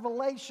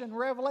Revelation,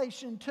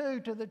 Revelation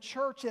 2, to the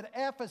church at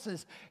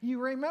Ephesus.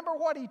 You remember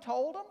what he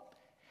told them?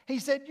 He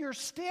said, you're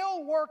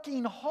still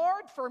working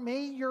hard for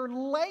me, you're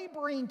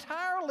laboring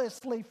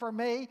tirelessly for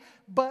me,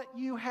 but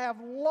you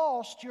have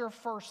lost your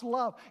first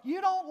love.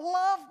 You don't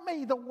love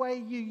me the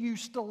way you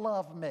used to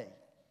love me.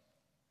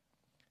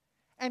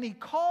 And he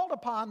called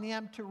upon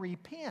them to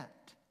repent,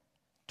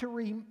 to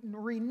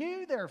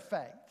renew their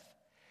faith.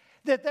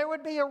 That there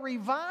would be a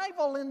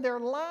revival in their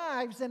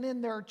lives and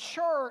in their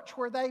church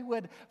where they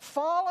would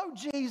follow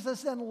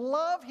Jesus and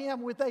love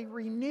him with a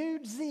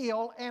renewed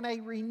zeal and a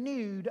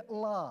renewed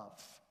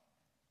love.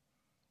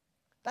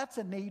 That's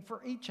a need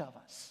for each of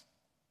us.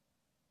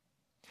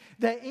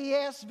 The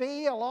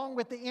ESV along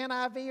with the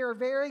NIV are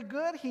very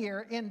good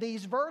here in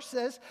these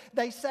verses.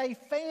 They say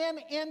fan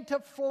into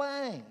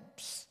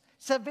flames.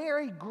 It's a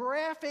very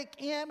graphic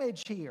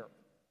image here.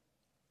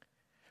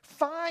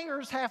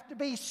 Fires have to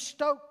be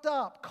stoked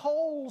up.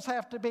 Coals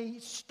have to be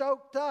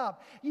stoked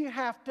up. You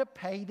have to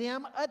pay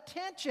them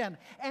attention.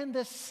 And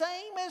the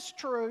same is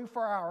true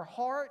for our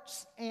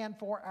hearts and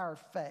for our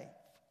faith.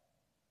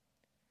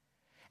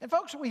 And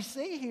folks, we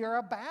see here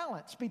a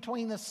balance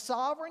between the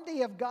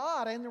sovereignty of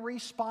God and the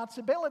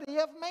responsibility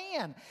of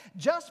man.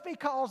 Just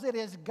because it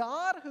is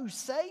God who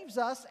saves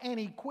us and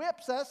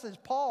equips us, as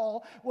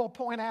Paul will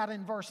point out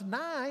in verse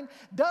 9,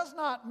 does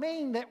not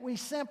mean that we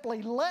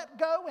simply let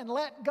go and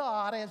let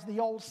God, as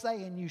the old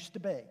saying used to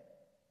be.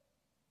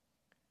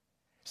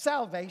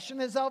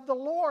 Salvation is of the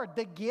Lord.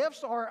 The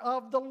gifts are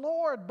of the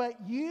Lord. But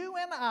you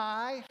and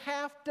I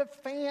have to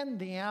fan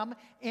them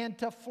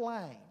into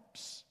flames.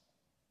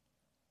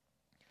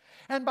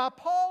 And by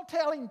Paul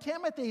telling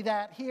Timothy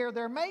that here,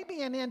 there may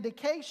be an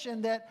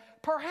indication that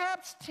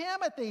Perhaps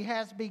Timothy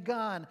has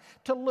begun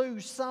to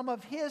lose some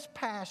of his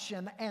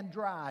passion and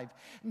drive.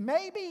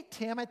 Maybe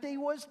Timothy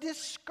was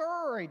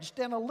discouraged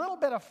and a little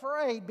bit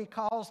afraid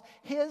because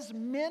his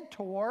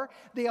mentor,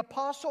 the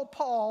Apostle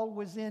Paul,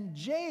 was in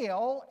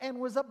jail and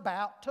was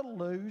about to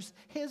lose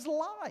his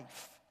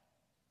life.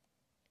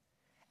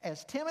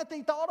 As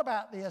Timothy thought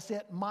about this,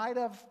 it might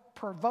have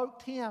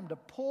provoked him to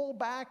pull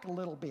back a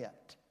little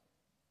bit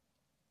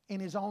in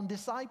his own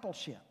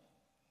discipleship.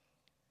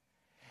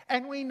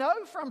 And we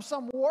know from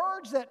some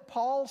words that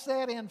Paul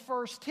said in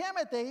 1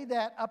 Timothy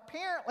that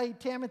apparently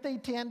Timothy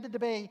tended to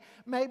be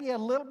maybe a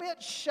little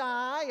bit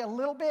shy, a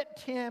little bit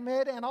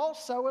timid, and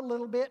also a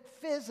little bit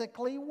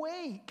physically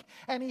weak.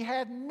 And he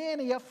had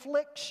many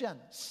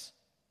afflictions.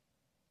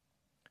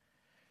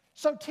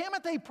 So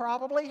Timothy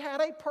probably had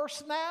a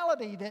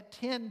personality that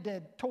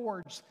tended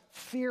towards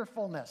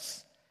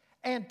fearfulness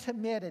and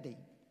timidity.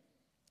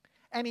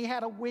 And he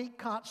had a weak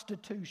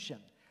constitution.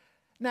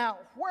 Now,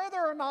 whether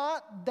or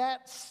not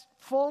that's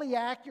fully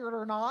accurate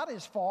or not,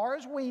 as far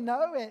as we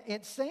know,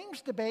 it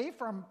seems to be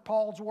from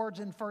Paul's words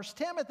in 1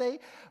 Timothy.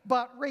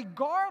 But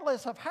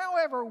regardless of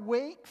however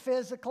weak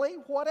physically,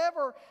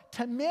 whatever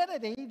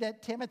timidity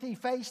that Timothy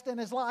faced in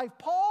his life,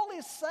 Paul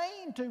is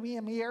saying to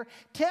him here,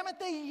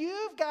 Timothy,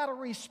 you've got a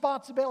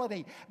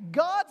responsibility.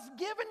 God's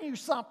given you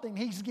something.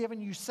 He's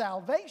given you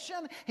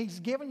salvation.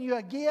 He's given you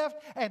a gift.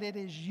 And it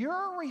is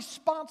your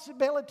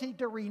responsibility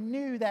to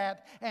renew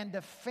that and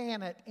to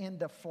fan it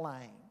into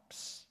flames.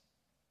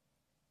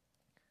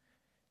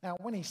 Now,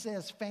 when he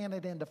says fan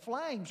it into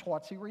flames,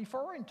 what's he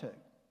referring to?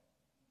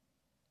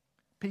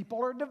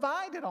 People are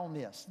divided on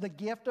this. The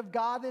gift of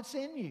God that's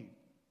in you.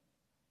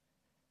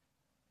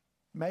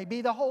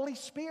 Maybe the Holy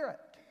Spirit.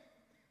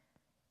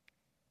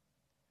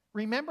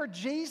 Remember,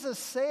 Jesus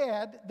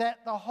said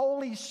that the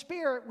Holy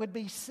Spirit would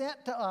be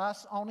sent to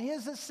us on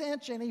His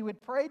ascension. He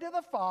would pray to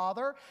the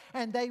Father,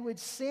 and they would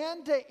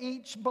send to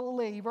each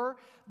believer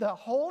the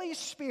Holy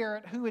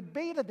Spirit, who would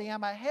be to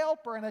them a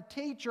helper and a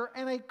teacher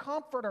and a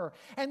comforter.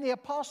 And the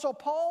Apostle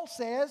Paul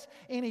says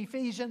in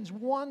Ephesians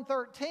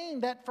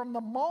 1:13 that from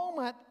the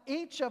moment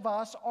each of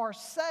us are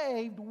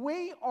saved,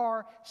 we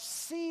are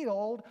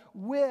sealed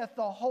with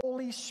the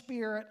Holy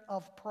Spirit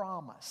of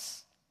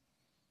promise.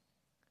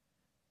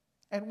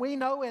 And we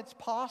know it's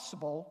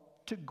possible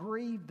to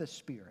grieve the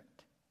Spirit.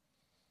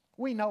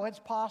 We know it's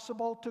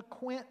possible to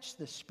quench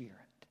the Spirit.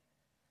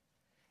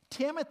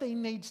 Timothy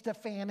needs to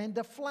fan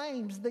into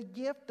flames the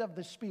gift of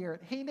the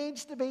Spirit. He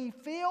needs to be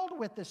filled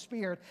with the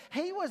Spirit.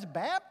 He was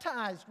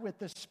baptized with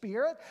the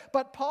Spirit,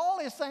 but Paul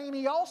is saying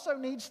he also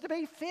needs to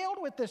be filled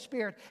with the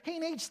Spirit. He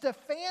needs to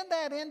fan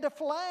that into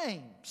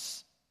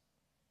flames.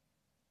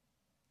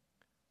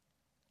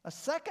 A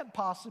second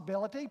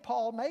possibility,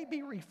 Paul may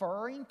be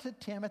referring to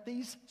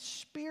Timothy's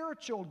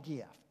spiritual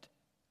gift.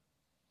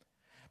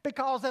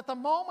 Because at the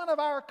moment of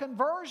our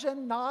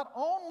conversion, not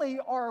only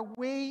are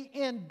we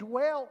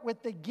indwelt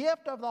with the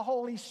gift of the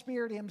Holy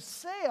Spirit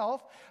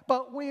Himself,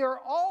 but we are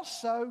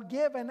also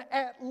given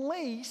at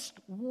least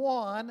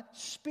one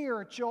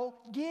spiritual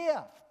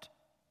gift.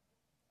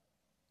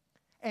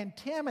 And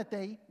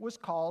Timothy was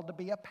called to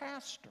be a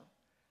pastor.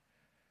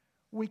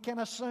 We can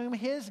assume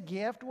his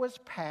gift was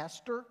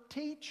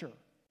pastor-teacher.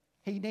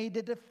 He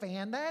needed to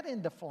fan that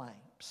into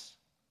flames.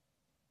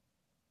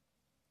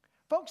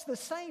 Folks, the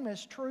same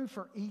is true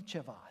for each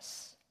of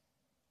us.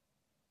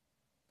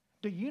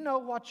 Do you know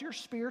what your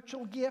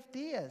spiritual gift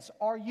is?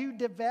 Are you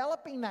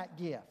developing that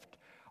gift?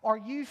 Are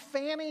you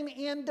fanning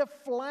into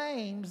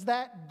flames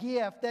that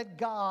gift that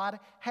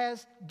God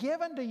has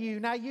given to you?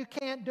 Now, you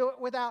can't do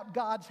it without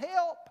God's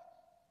help.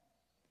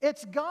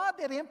 It's God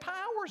that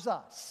empowers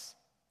us.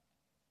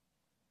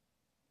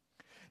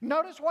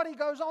 Notice what he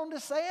goes on to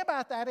say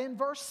about that in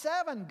verse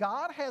 7.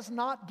 God has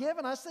not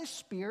given us a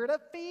spirit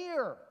of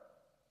fear.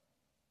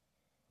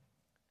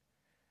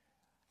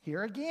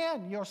 Here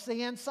again, you'll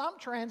see in some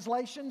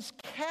translations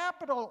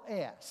capital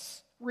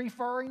S,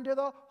 referring to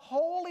the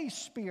Holy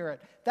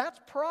Spirit. That's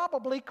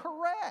probably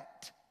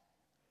correct.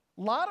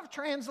 A lot of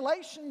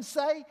translations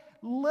say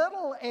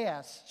little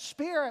s,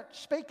 spirit,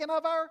 speaking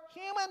of our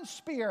human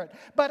spirit.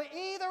 But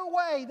either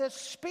way, the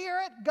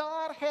spirit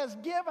God has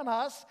given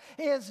us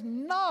is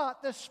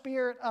not the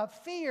spirit of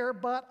fear,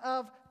 but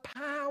of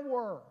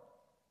power.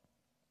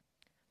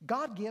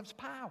 God gives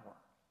power.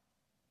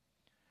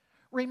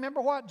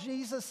 Remember what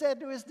Jesus said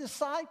to His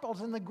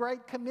disciples in the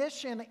Great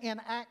Commission in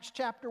Acts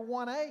chapter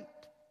 1:8.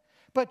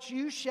 But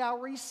you shall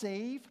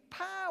receive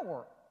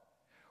power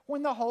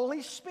when the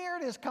Holy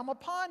Spirit has come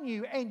upon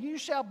you, and you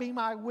shall be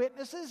my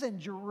witnesses in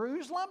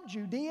Jerusalem,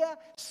 Judea,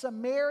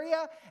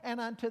 Samaria,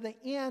 and unto the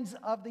ends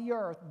of the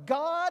earth.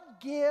 God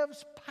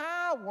gives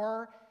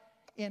power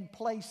in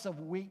place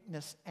of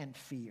weakness and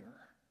fear.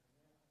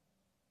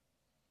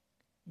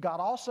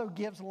 God also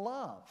gives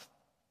love.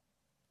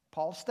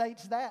 Paul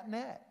states that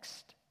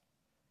next.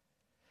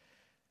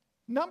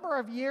 A number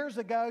of years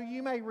ago,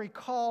 you may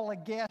recall a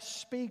guest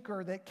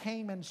speaker that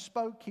came and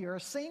spoke here, a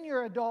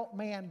senior adult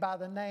man by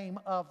the name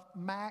of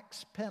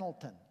Max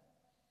Pendleton.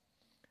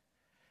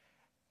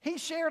 He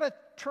shared a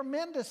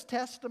tremendous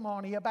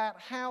testimony about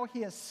how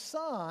his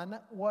son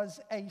was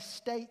a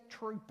state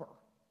trooper.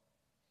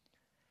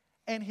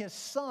 And his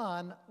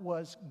son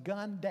was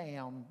gunned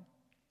down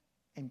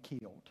and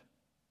killed.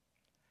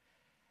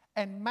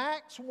 And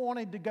Max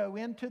wanted to go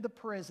into the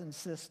prison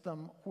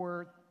system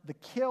where the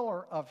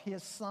killer of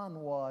his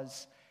son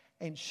was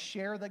and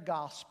share the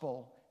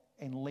gospel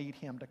and lead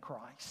him to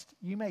Christ.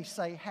 You may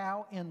say,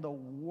 how in the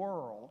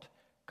world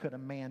could a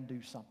man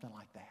do something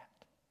like that?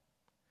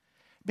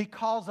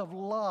 Because of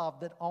love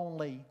that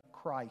only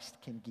Christ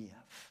can give.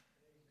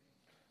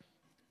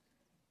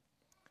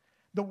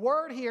 The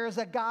word here is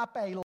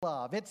agape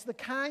love. It's the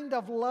kind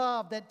of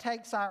love that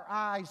takes our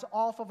eyes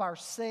off of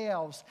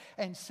ourselves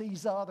and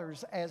sees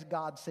others as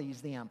God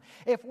sees them.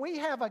 If we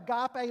have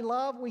agape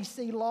love, we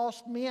see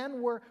lost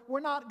men, we're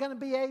not going to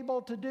be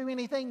able to do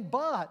anything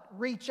but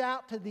reach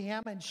out to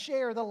them and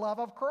share the love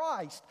of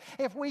Christ.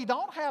 If we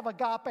don't have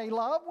agape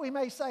love, we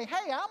may say,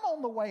 hey, I'm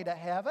on the way to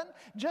heaven.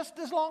 Just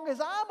as long as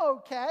I'm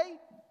okay,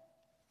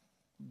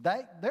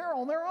 they're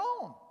on their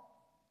own.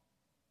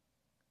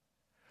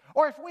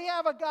 Or if we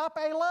have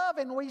agape love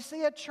and we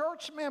see a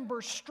church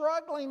member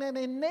struggling and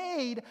in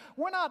need,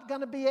 we're not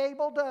going to be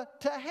able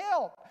to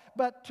help,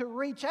 but to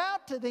reach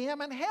out to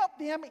them and help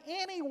them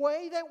any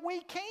way that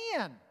we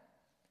can.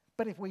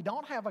 But if we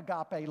don't have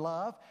agape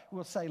love,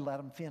 we'll say, let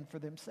them fend for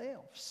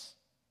themselves.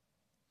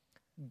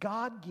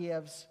 God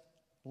gives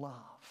love.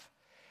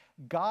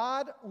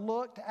 God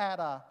looked at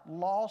a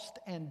lost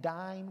and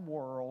dying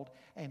world,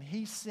 and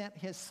He sent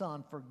His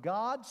Son. For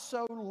God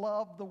so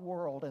loved the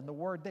world, and the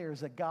word there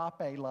is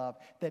agape love,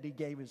 that He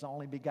gave His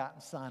only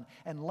begotten Son.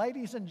 And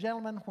ladies and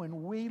gentlemen,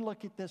 when we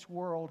look at this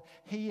world,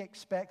 He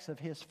expects of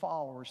His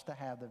followers to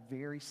have the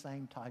very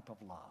same type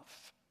of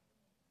love.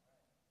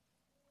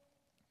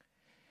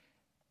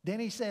 Then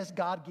He says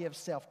God gives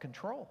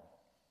self-control.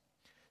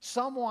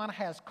 Someone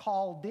has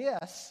called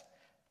this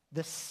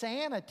the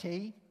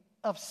sanity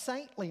of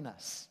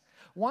saintliness.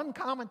 One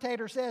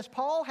commentator says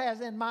Paul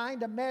has in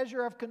mind a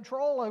measure of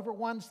control over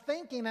one's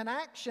thinking and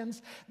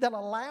actions that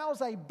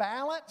allows a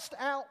balanced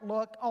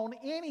outlook on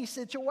any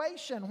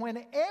situation.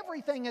 When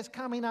everything is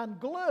coming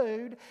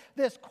unglued,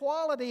 this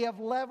quality of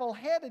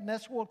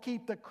level-headedness will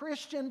keep the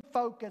Christian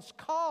focused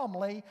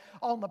calmly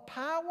on the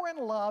power and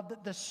love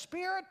that the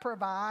Spirit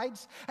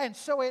provides, and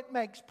so it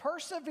makes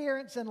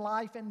perseverance in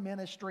life and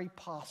ministry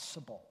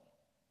possible.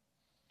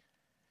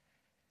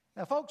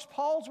 Now, folks,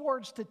 Paul's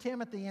words to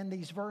Timothy in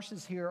these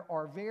verses here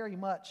are very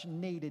much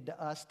needed to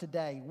us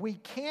today. We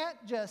can't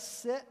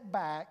just sit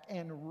back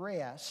and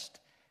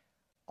rest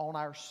on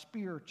our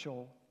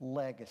spiritual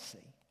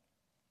legacy.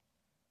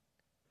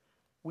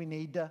 We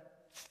need to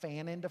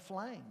fan into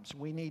flames.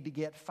 We need to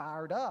get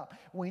fired up.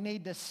 We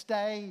need to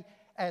stay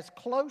as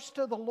close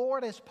to the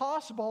Lord as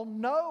possible,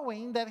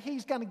 knowing that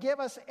He's going to give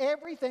us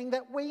everything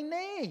that we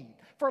need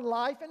for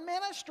life and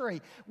ministry.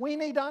 We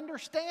need to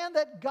understand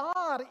that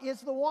God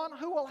is the one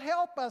who will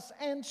help us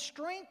and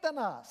strengthen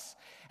us.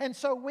 And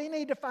so we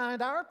need to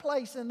find our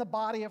place in the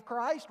body of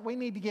Christ. We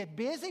need to get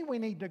busy. We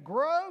need to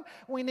grow.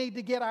 We need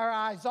to get our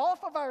eyes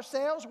off of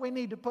ourselves. We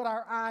need to put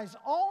our eyes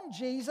on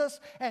Jesus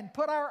and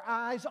put our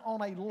eyes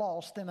on a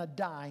lost and a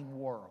dying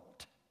world.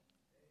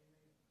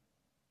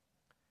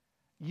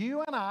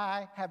 You and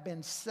I have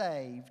been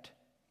saved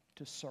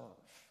to serve.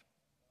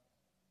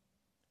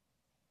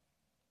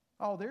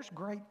 Oh, there's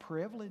great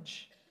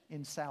privilege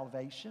in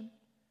salvation.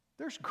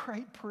 There's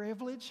great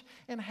privilege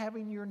in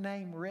having your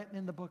name written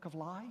in the book of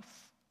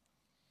life.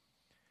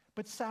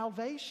 But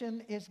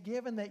salvation is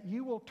given that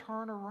you will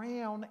turn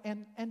around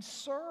and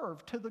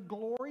serve to the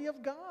glory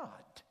of God.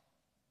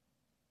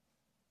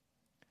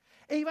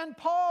 Even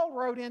Paul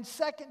wrote in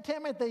 2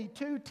 Timothy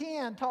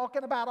 2:10,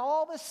 talking about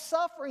all the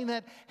suffering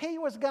that he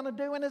was going to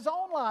do in his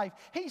own life.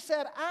 He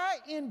said, I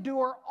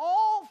endure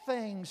all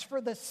things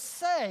for the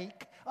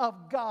sake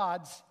of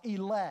God's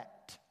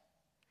elect.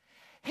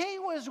 He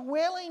was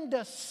willing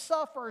to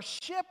suffer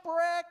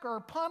shipwreck or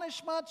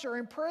punishments or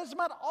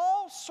imprisonment,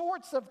 all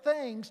sorts of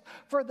things,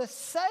 for the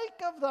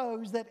sake of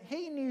those that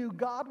he knew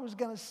God was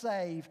going to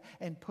save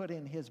and put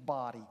in his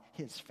body,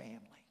 his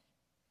family.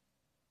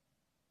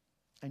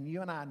 And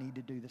you and I need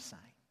to do the same.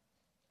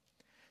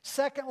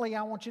 Secondly,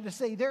 I want you to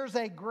see there's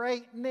a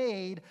great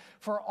need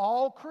for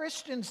all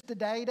Christians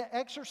today to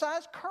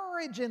exercise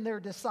courage in their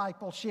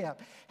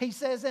discipleship. He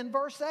says in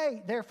verse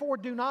 8, therefore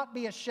do not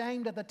be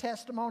ashamed of the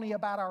testimony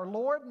about our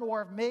Lord, nor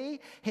of me,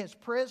 His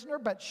prisoner,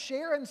 but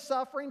share in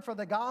suffering for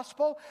the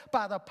gospel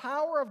by the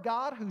power of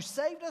God who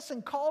saved us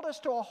and called us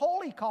to a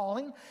holy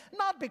calling,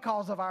 not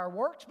because of our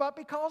works, but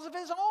because of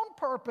His own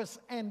purpose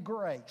and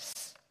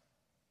grace.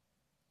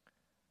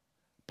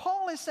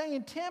 Paul is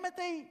saying,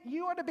 Timothy,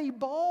 you are to be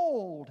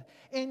bold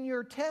in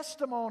your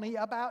testimony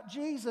about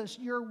Jesus,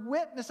 your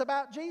witness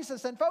about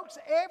Jesus. And folks,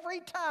 every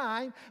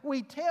time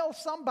we tell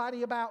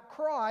somebody about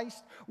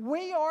Christ,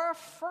 we are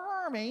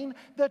affirming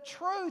the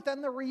truth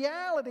and the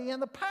reality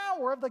and the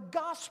power of the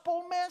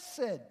gospel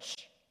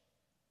message.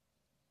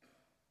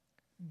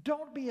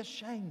 Don't be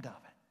ashamed of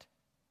it.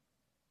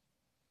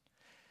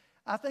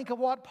 I think of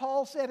what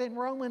Paul said in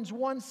Romans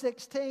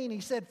 1:16.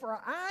 He said, "For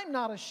I'm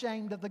not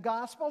ashamed of the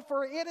gospel,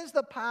 for it is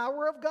the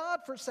power of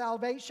God for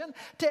salvation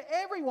to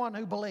everyone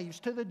who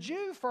believes, to the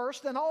Jew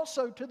first and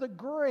also to the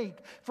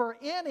Greek. For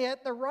in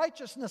it the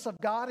righteousness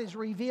of God is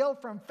revealed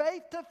from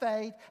faith to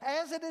faith,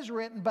 as it is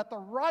written, but the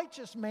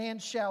righteous man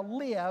shall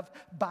live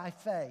by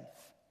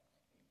faith."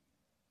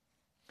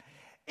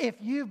 If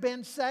you've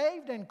been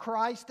saved and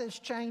Christ has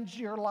changed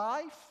your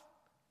life,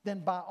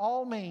 then by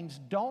all means,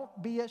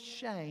 don't be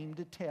ashamed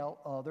to tell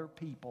other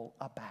people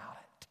about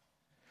it.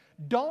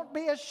 Don't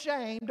be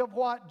ashamed of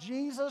what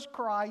Jesus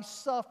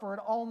Christ suffered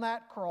on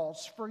that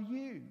cross for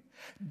you.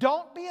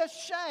 Don't be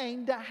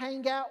ashamed to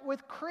hang out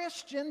with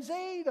Christians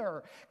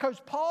either. Because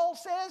Paul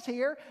says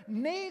here,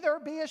 "Neither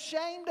be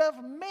ashamed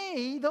of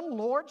me, the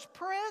Lord's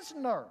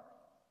prisoner."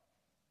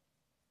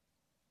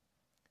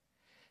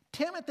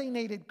 Timothy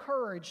needed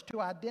courage to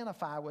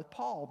identify with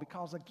Paul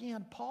because,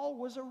 again, Paul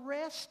was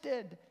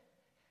arrested.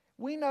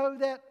 We know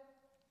that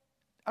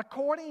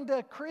according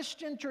to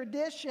Christian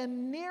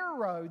tradition,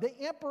 Nero, the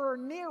Emperor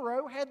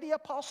Nero, had the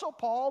Apostle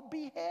Paul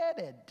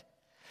beheaded.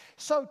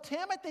 So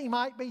Timothy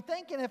might be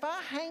thinking, if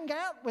I hang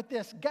out with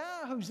this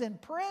guy who's in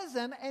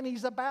prison and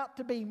he's about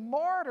to be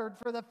martyred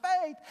for the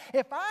faith,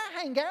 if I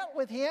hang out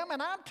with him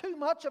and I'm too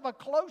much of a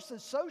close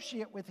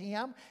associate with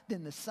him,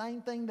 then the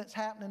same thing that's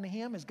happening to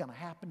him is going to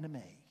happen to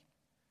me.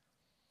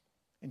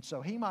 And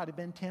so he might have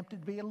been tempted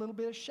to be a little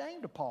bit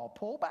ashamed of Paul.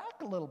 Pull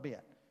back a little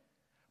bit.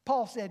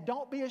 Paul said,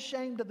 "Don't be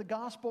ashamed of the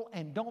gospel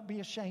and don't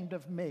be ashamed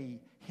of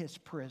me, his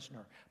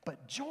prisoner,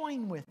 but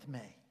join with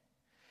me."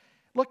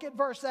 Look at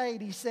verse 8.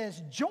 He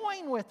says,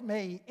 "Join with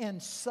me in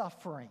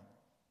suffering."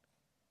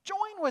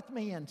 Join with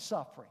me in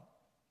suffering.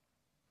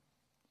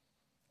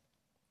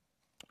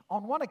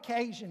 On one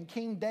occasion,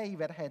 King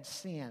David had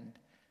sinned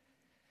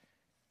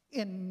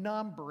in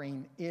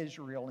numbering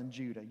Israel and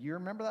Judah. You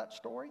remember that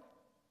story?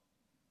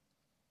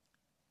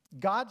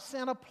 God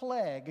sent a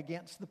plague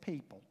against the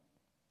people.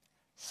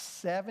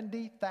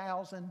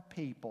 70,000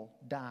 people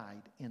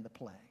died in the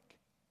plague.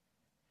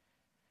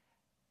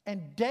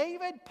 And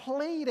David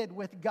pleaded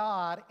with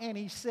God and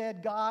he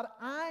said, "God,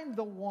 I'm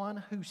the one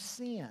who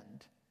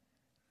sinned.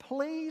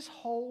 Please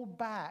hold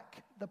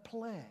back the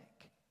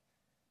plague."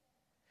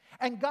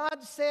 And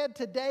God said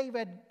to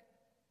David,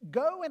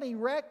 "Go and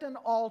erect an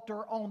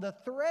altar on the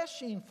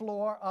threshing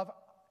floor of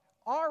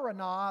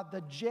Araunah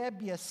the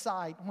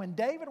Jebusite." When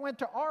David went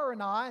to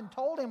Araunah and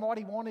told him what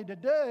he wanted to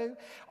do,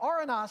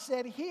 Araunah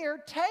said, "Here,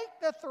 take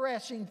the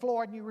threshing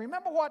floor." And you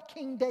remember what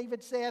King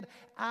David said?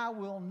 "I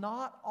will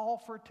not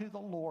offer to the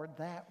Lord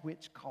that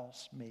which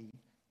costs me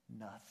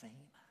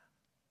nothing."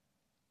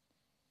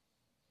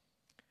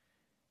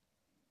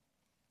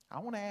 I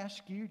want to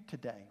ask you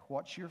today,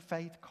 what's your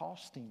faith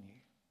costing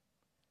you?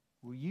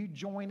 Will you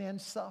join in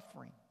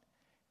suffering?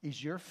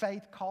 Is your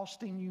faith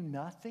costing you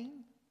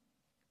nothing?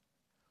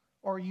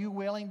 Or are you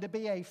willing to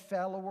be a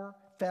fellow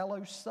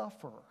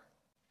sufferer?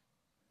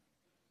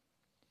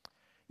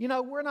 You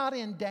know, we're not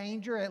in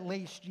danger, at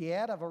least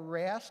yet, of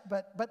arrest,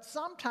 but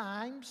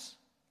sometimes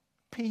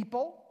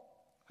people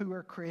who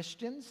are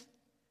Christians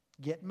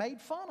get made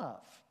fun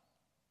of.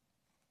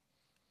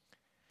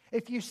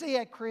 If you see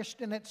a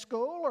Christian at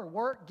school or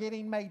work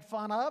getting made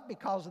fun of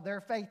because of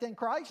their faith in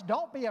Christ,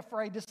 don't be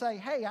afraid to say,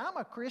 "Hey, I'm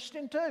a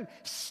Christian too."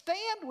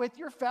 Stand with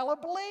your fellow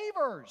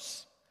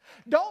believers.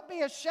 Don't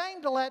be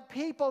ashamed to let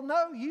people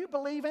know you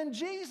believe in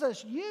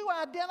Jesus. You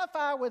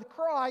identify with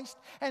Christ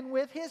and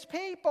with His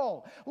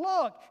people.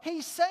 Look,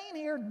 he's saying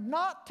here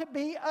not to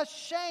be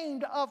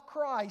ashamed of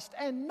Christ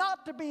and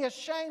not to be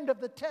ashamed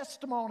of the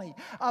testimony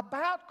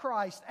about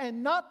Christ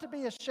and not to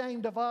be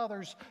ashamed of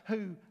others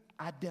who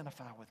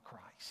identify with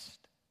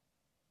Christ.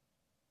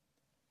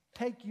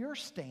 Take your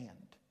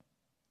stand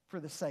for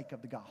the sake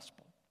of the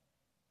gospel.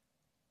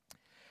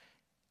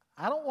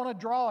 I don't want to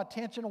draw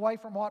attention away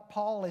from what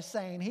Paul is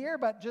saying here,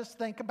 but just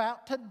think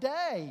about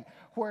today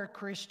where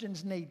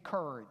Christians need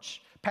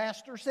courage.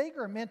 Pastor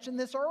Seeger mentioned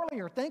this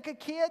earlier. Think of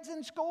kids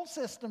in school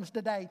systems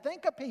today.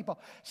 Think of people.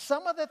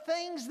 Some of the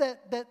things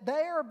that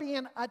they are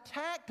being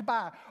attacked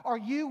by. Are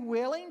you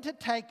willing to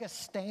take a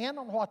stand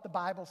on what the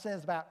Bible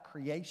says about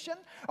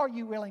creation? Are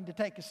you willing to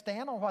take a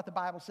stand on what the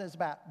Bible says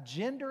about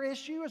gender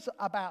issues,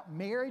 about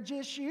marriage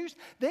issues?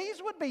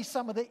 These would be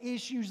some of the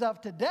issues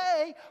of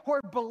today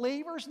where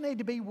believers need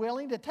to be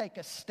willing to take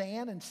a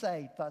stand and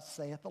say, "Thus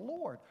saith the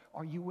Lord."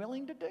 Are you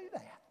willing to do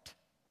that?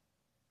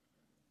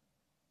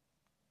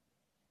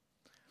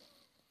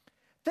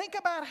 Think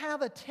about how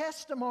the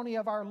testimony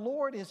of our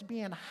Lord is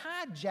being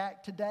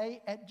hijacked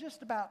today at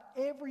just about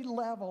every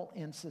level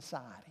in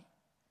society.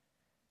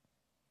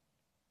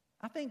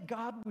 I think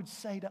God would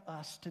say to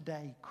us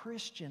today,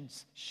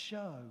 Christians,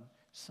 show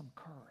some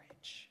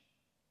courage.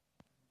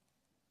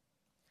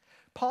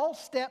 Paul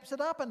steps it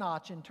up a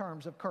notch in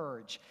terms of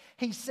courage.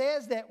 He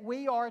says that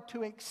we are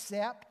to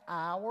accept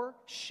our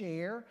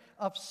share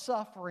of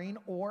suffering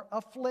or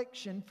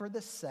affliction for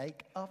the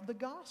sake of the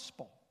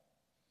gospel.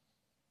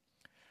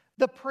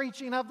 The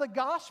preaching of the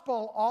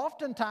gospel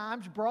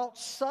oftentimes brought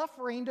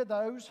suffering to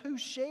those who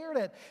shared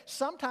it.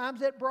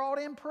 Sometimes it brought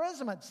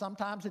imprisonment.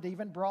 Sometimes it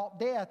even brought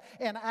death.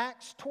 In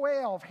Acts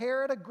 12,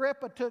 Herod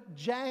Agrippa took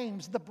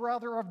James, the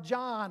brother of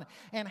John,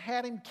 and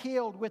had him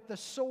killed with the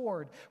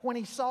sword. When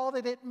he saw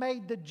that it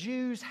made the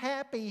Jews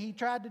happy, he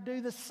tried to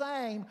do the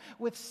same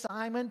with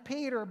Simon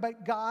Peter,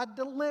 but God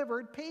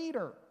delivered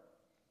Peter.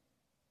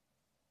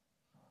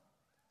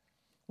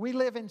 We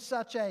live in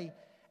such a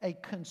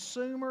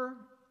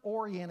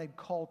consumer-oriented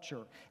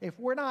culture. If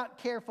we're not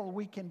careful,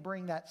 we can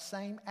bring that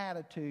same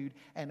attitude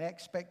and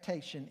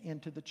expectation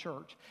into the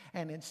church.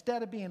 And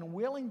instead of being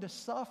willing to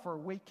suffer,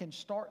 we can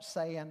start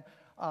saying,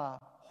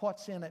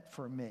 what's in it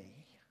for me?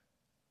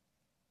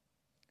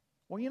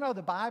 Well, you know,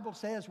 the Bible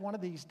says one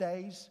of these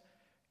days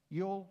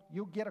you'll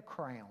get a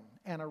crown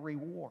and a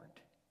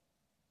reward.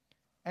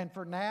 And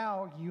for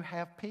now, you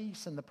have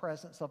peace in the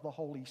presence of the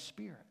Holy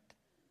Spirit.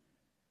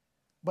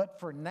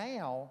 But for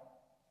now,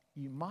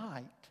 you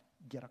might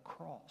get a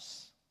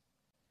cross.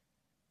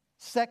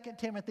 2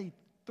 Timothy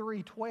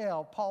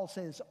 3:12, Paul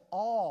says,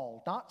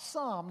 all, not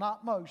some,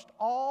 not most,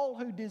 all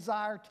who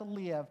desire to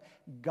live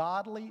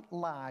godly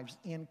lives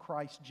in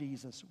Christ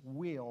Jesus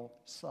will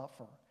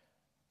suffer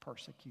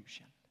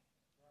persecution.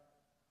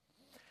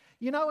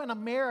 You know, in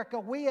America,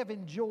 we have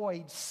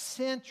enjoyed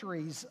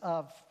centuries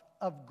of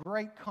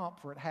great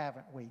comfort,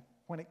 haven't we,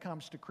 when it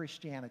comes to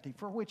Christianity,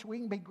 for which we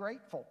can be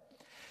grateful.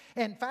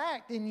 In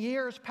fact, in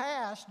years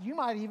past, you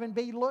might even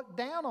be looked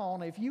down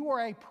on if you were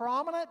a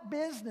prominent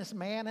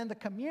businessman in the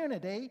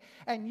community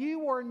and you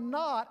were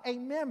not a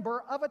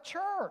member of a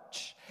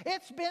church.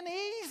 It's been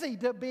easy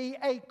to be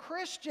a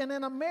Christian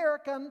in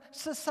American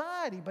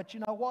society, but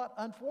you know what?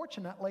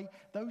 Unfortunately,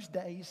 those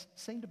days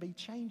seem to be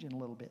changing a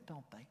little bit,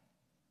 don't they?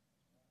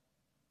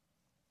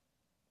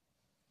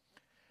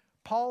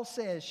 Paul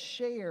says,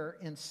 share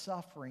in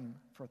suffering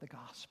for the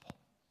gospel.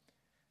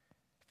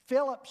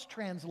 Phillips'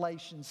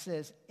 translation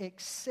says,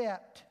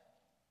 accept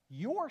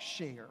your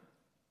share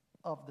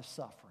of the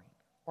suffering.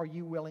 Are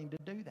you willing to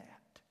do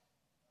that?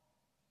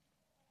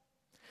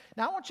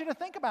 Now, I want you to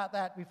think about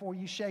that before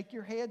you shake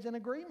your heads in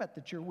agreement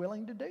that you're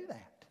willing to do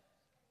that.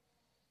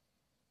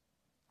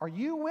 Are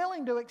you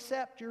willing to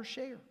accept your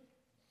share?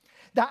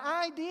 The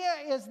idea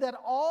is that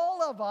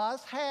all of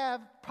us have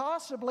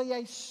possibly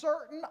a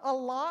certain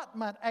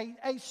allotment,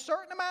 a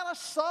certain amount of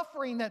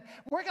suffering that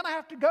we're going to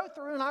have to go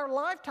through in our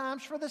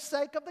lifetimes for the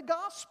sake of the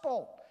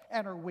gospel.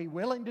 And are we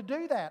willing to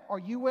do that? Are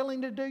you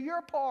willing to do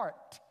your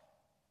part?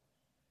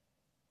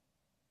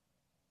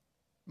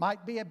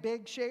 Might be a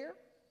big share.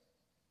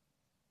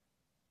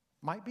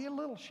 Might be a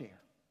little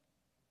share.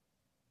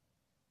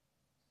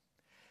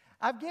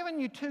 I've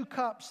given you 2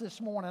 cups this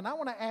morning. I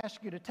want to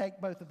ask you to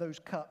take both of those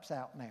cups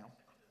out now.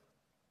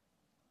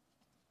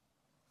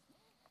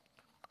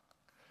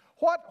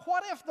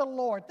 What if the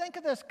Lord, think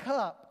of this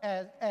cup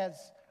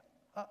as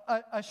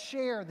a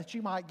share that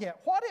you might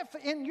get. What if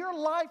in your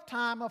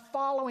lifetime of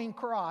following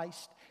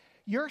Christ,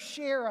 your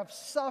share of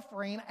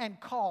suffering and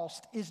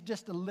cost is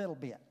just a little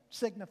bit,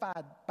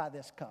 signified by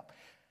this cup?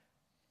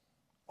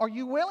 Are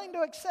you willing to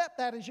accept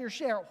that as your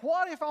share?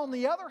 What if, on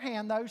the other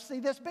hand, though, see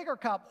this bigger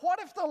cup?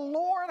 What if the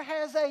Lord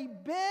has a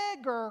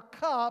bigger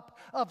cup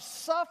of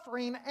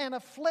suffering and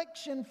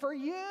affliction for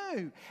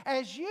you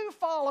as you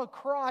follow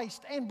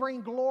Christ and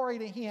bring glory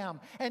to Him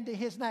and to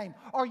His name?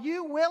 Are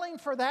you willing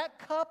for that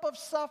cup of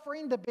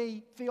suffering to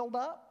be filled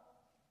up?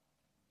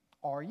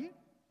 Are you?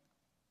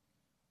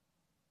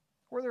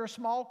 Were there a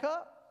small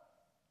cup?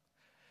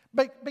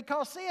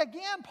 Because, see,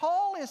 again,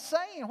 Paul is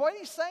saying, what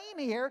he's saying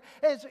here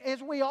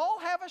is we all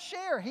have a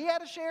share. He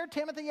had a share,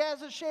 Timothy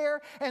has a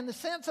share, and the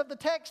sense of the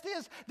text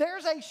is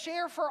there's a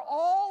share for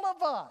all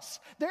of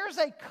us. There's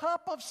a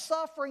cup of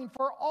suffering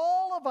for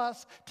all of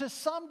us to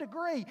some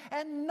degree,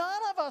 and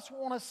none of us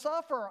want to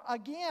suffer.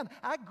 Again,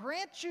 I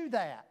grant you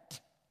that.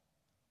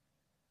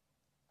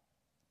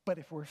 But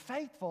if we're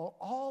faithful,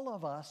 all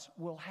of us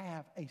will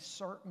have a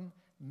certain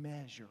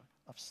measure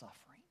of suffering.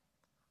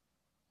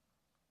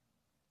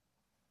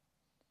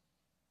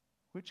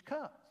 Which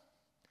cup?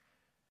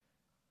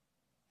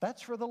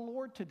 That's for the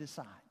Lord to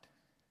decide.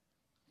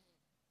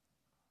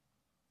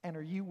 And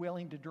are you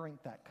willing to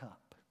drink that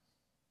cup?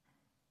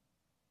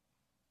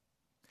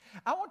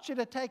 I want you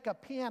to take a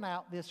pen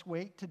out this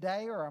week,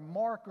 today, or a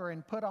marker,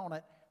 and put on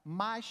it,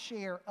 my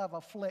share of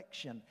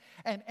affliction.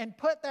 And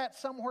put that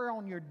somewhere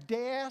on your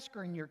desk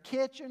or in your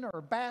kitchen or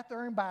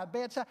bathroom by a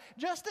bedside.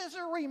 Just as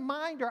a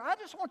reminder, I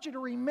just want you to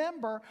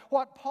remember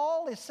what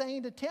Paul is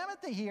saying to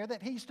Timothy here,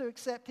 that he's to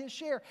accept his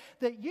share.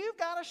 That you've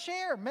got a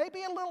share,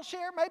 maybe a little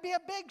share, maybe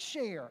a big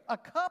share. A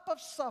cup of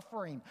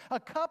suffering,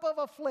 a cup of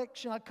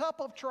affliction, a cup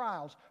of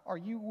trials. Are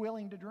you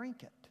willing to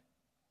drink it?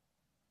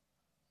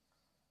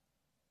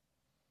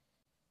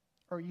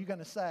 Or are you going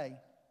to say,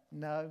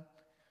 no,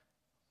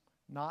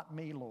 not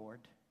me, Lord.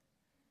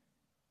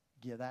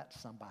 Give that to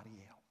somebody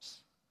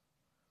else.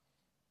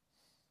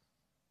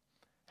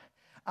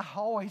 I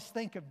always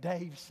think of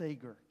Dave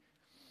Seeger.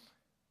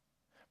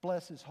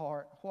 Bless his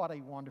heart. What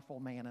a wonderful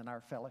man in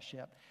our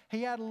fellowship.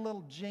 He had a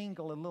little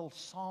jingle, a little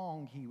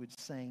song he would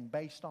sing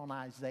based on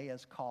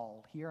Isaiah's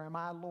call. Here am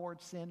I,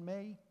 Lord, send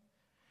me.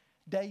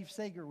 Dave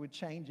Seeger would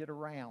change it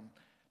around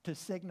to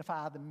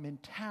signify the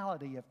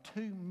mentality of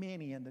too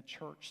many in the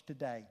church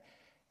today.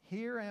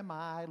 Here am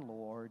I,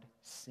 Lord,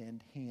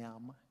 send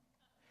him.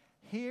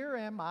 Here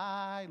am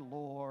I,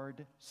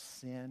 Lord,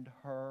 send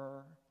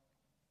her.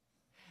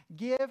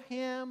 Give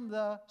him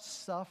the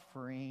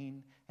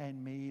suffering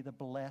and me the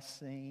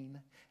blessing.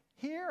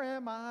 Here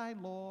am I,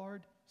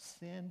 Lord,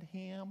 send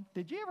him.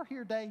 Did you ever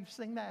hear Dave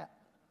sing that?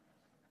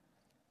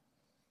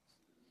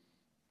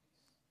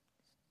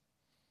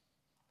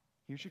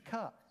 Here's your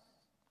cup.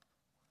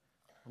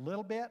 A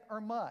little bit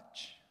or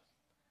much.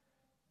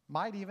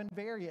 Might even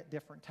vary at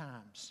different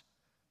times.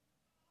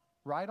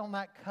 Write on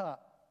that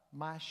cup,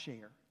 my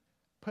share.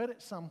 Put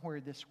it somewhere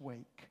this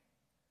week.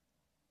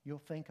 You'll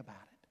think about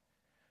it.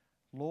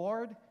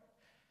 Lord,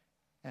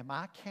 am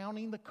I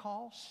counting the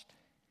cost?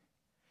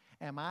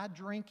 Am I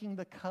drinking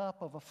the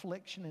cup of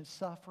affliction and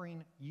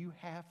suffering you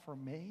have for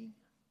me?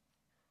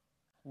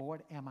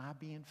 Lord, am I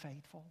being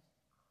faithful?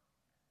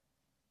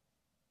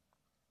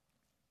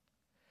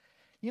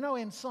 You know,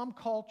 in some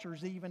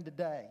cultures even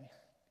today,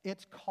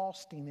 it's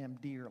costing them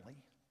dearly.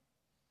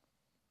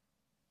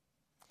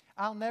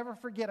 I'll never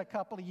forget a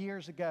couple of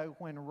years ago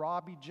when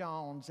Robbie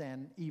Jones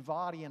and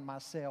Evadi and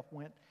myself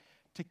went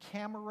to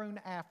Cameroon,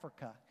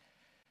 Africa.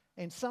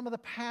 And some of the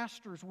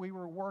pastors we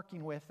were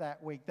working with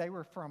that week, they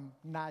were from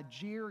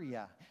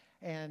Nigeria.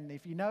 And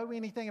if you know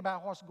anything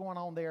about what's going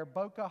on there,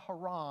 Boko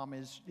Haram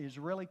is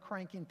really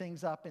cranking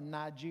things up in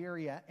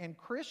Nigeria. And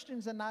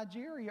Christians in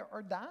Nigeria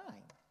are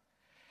dying.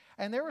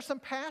 And there were some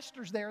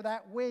pastors there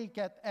that week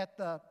at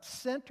the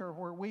center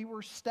where we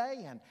were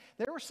staying.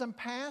 There were some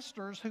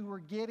pastors who were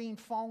getting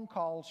phone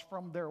calls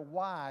from their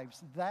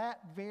wives that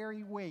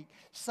very week.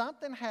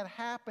 Something had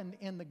happened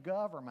in the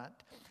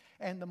government,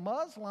 and the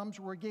Muslims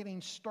were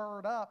getting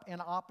stirred up in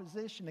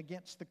opposition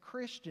against the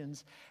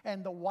Christians.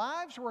 And the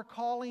wives were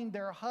calling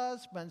their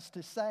husbands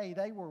to say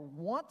they were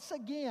once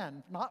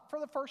again, not for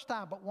the first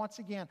time, but once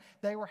again,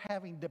 they were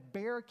having to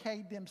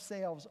barricade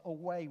themselves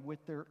away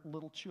with their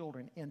little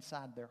children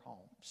inside their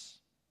homes.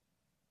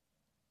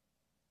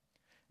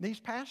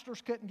 These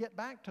pastors couldn't get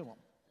back to them.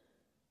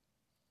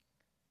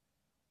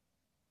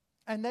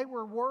 And they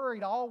were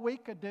worried all we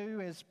could do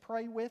is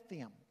pray with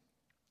them.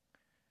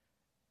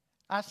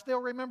 I still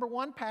remember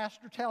one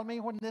pastor telling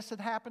me when this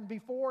had happened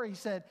before, he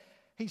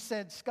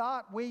said,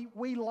 Scott, we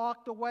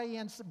locked away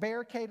and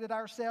barricaded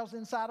ourselves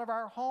inside of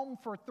our home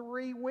for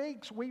 3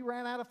 weeks. We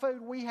ran out of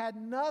food. We had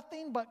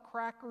nothing but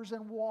crackers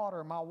and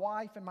water, my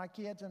wife and my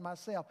kids and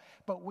myself.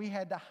 But we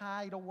had to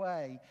hide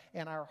away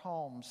in our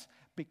homes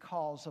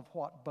because of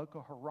what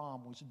Boko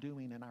Haram was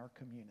doing in our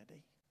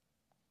community.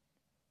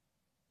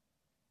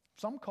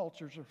 Some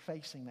cultures are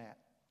facing that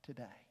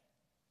today.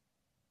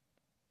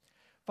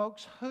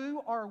 Folks,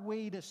 who are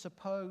we to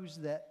suppose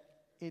that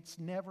it's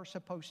never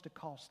supposed to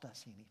cost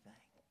us anything?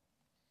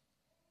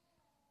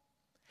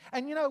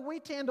 And you know,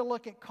 we tend to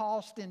look at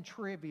cost in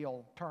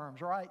trivial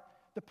terms, right?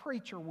 The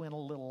preacher went a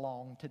little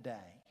long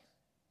today.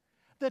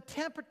 The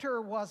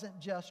temperature wasn't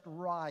just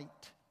right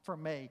for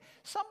me.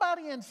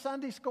 Somebody in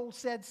Sunday school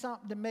said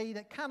something to me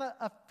that kind of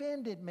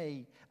offended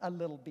me a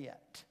little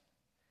bit.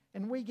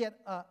 And we get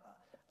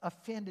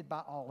offended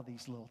by all of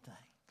these little things.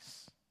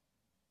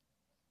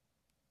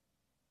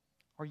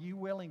 Are you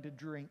willing to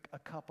drink a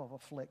cup of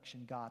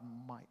affliction God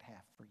might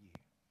have for you?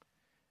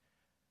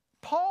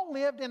 Paul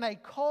lived in a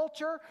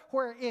culture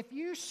where if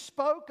you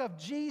spoke of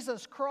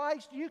Jesus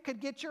Christ, you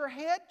could get your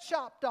head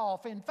chopped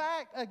off. In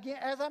fact, again,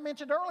 as I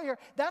mentioned earlier,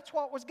 that's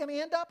what was going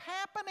to end up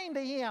happening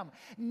to him.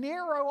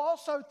 Nero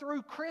also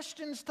threw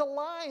Christians to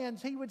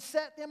lions. He would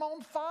set them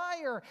on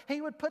fire. He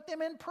would put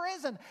them in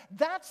prison.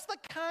 That's the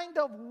kind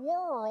of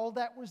world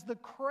that was the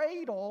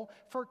cradle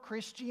for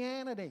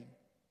Christianity.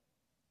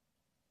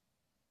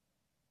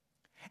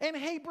 In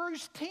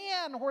Hebrews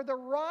 10, where the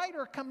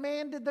writer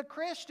commanded the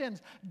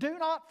Christians, do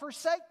not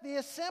forsake the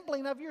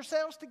assembling of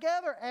yourselves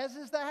together, as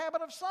is the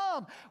habit of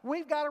some.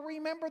 We've got to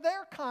remember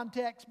their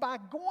context. By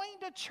going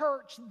to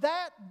church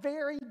that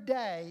very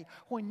day,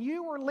 when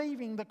you were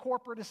leaving the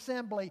corporate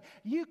assembly,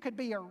 you could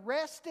be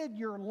arrested,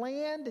 your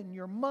land and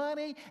your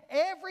money,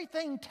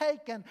 everything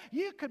taken.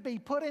 You could be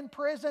put in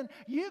prison.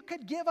 You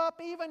could give up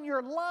even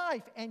your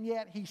life. And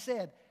yet he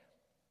said,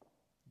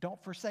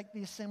 don't forsake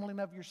the assembling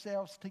of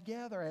yourselves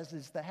together, as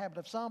is the habit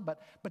of some,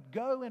 but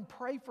go and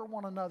pray for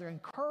one another,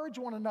 encourage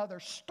one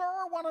another,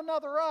 stir one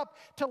another up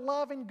to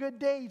love and good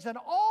deeds, and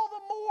all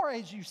the more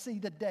as you see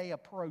the day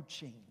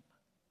approaching.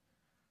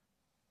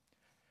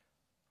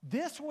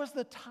 This was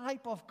the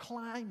type of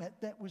climate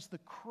that was the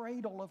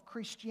cradle of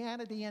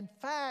Christianity. In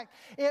fact,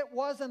 it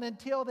wasn't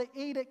until the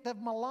Edict of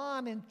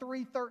Milan in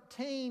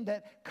 313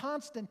 that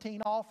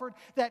Constantine offered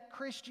that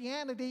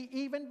Christianity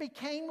even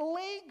became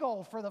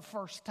legal for the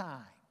first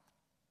time.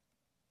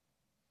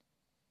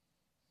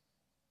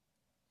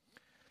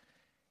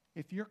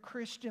 If your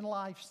Christian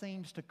life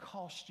seems to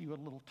cost you a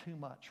little too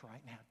much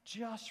right now,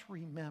 just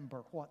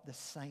remember what the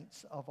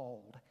saints of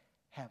old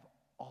have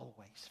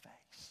always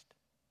faced.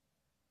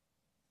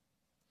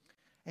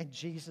 And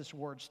Jesus'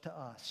 words to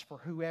us, for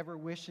whoever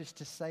wishes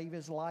to save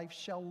his life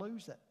shall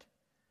lose it.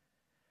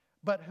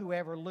 But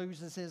whoever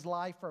loses his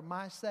life for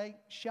my sake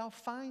shall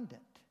find it.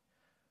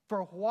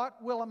 For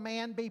what will a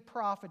man be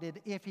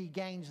profited if he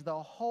gains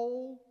the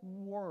whole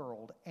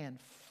world and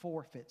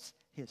forfeits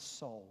his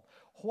soul?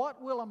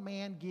 What will a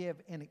man give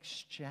in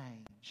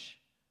exchange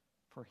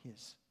for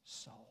his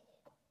soul?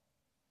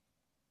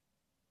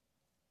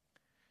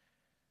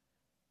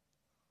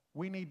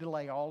 We need to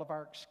lay all of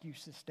our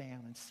excuses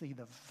down and see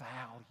the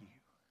value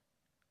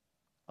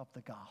of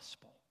the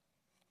gospel.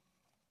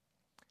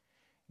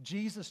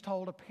 Jesus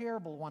told a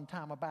parable one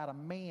time about a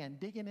man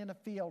digging in a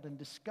field and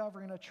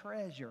discovering a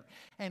treasure.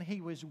 And he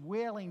was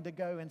willing to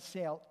go and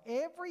sell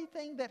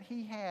everything that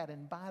he had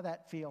and buy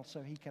that field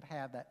so he could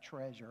have that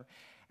treasure.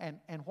 And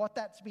what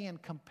that's being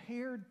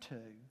compared to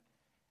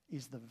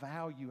is the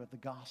value of the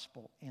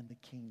gospel in the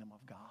kingdom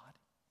of God.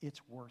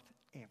 It's worth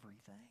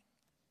everything.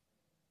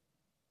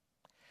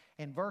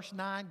 And verse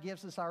 9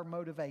 gives us our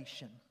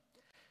motivation.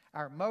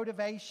 Our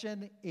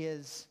motivation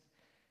is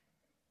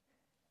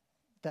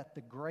that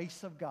the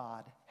grace of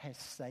God has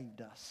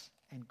saved us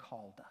and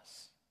called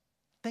us.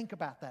 Think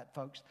about that,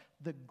 folks.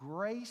 The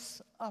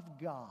grace of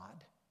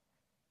God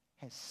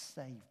has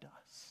saved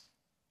us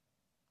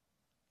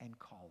and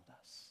called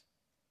us.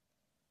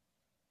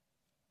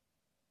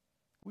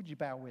 Would you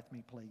bow with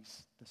me,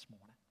 please, this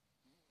morning?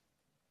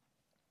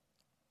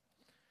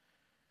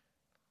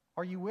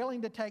 Are you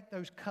willing to take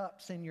those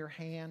cups in your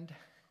hand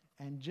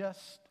and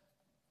just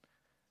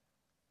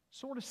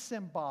sort of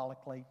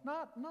symbolically,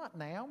 not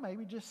now,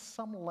 maybe just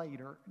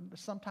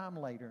sometime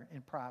later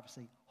in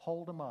privacy,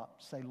 hold them up.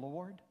 Say,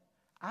 Lord,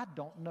 I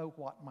don't know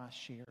what my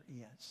share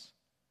is.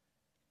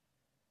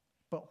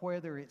 But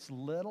whether it's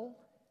little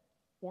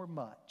or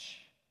much,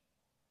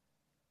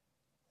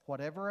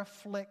 whatever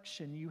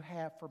affliction you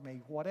have for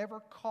me,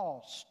 whatever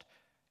cost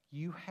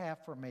you have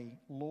for me,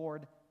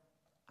 Lord,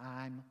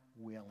 I'm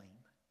willing.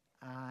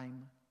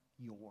 I'm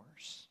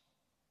yours.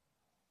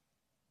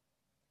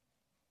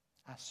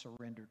 I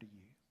surrender to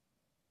you.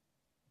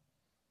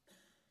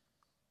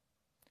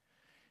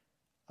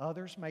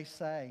 Others may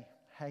say,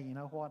 hey, you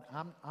know what?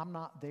 I'm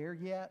not there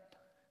yet,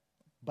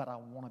 but I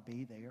want to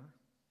be there.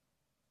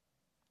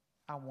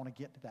 I want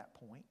to get to that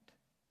point.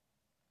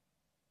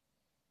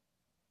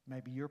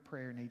 Maybe your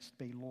prayer needs to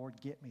be, Lord,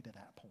 get me to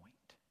that point.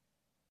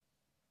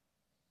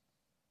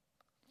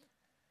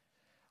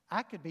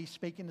 I could be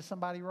speaking to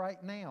somebody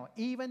right now,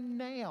 even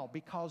now,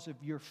 because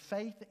of your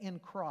faith in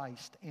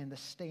Christ and the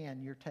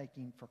stand you're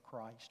taking for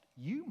Christ.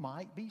 You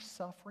might be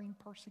suffering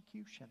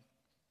persecution.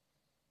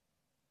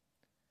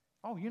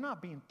 Oh, you're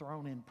not being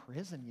thrown in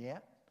prison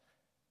yet,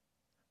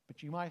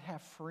 but you might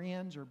have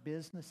friends or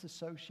business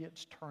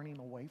associates turning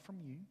away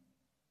from you,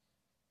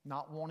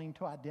 not wanting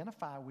to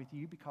identify with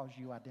you because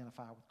you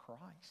identify with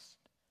Christ.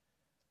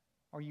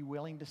 Are you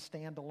willing to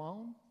stand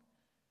alone?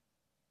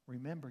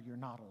 Remember, you're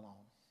not alone.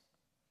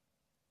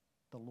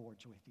 The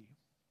Lord's with you.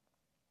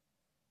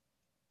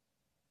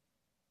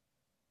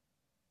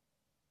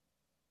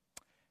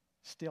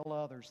 Still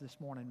others this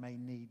morning may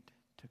need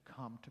to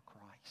come to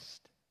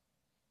Christ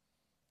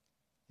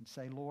and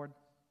say, Lord,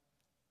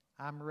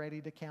 I'm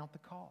ready to count the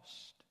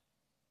cost.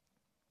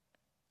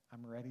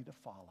 I'm ready to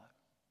follow.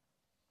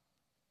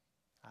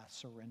 I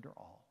surrender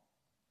all.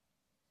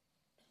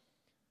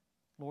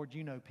 Lord,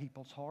 you know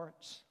people's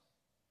hearts.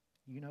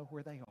 You know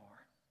where they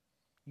are.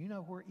 You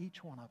know where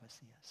each one of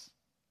us is.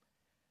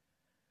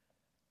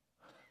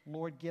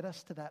 Lord, get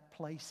us to that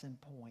place and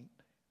point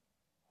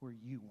where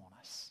you want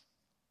us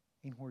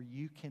and where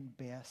you can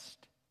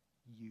best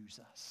use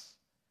us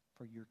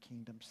for your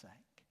kingdom's sake.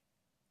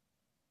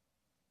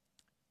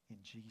 In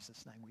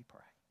Jesus' name we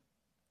pray.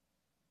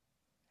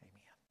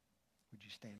 Amen. Would you stand?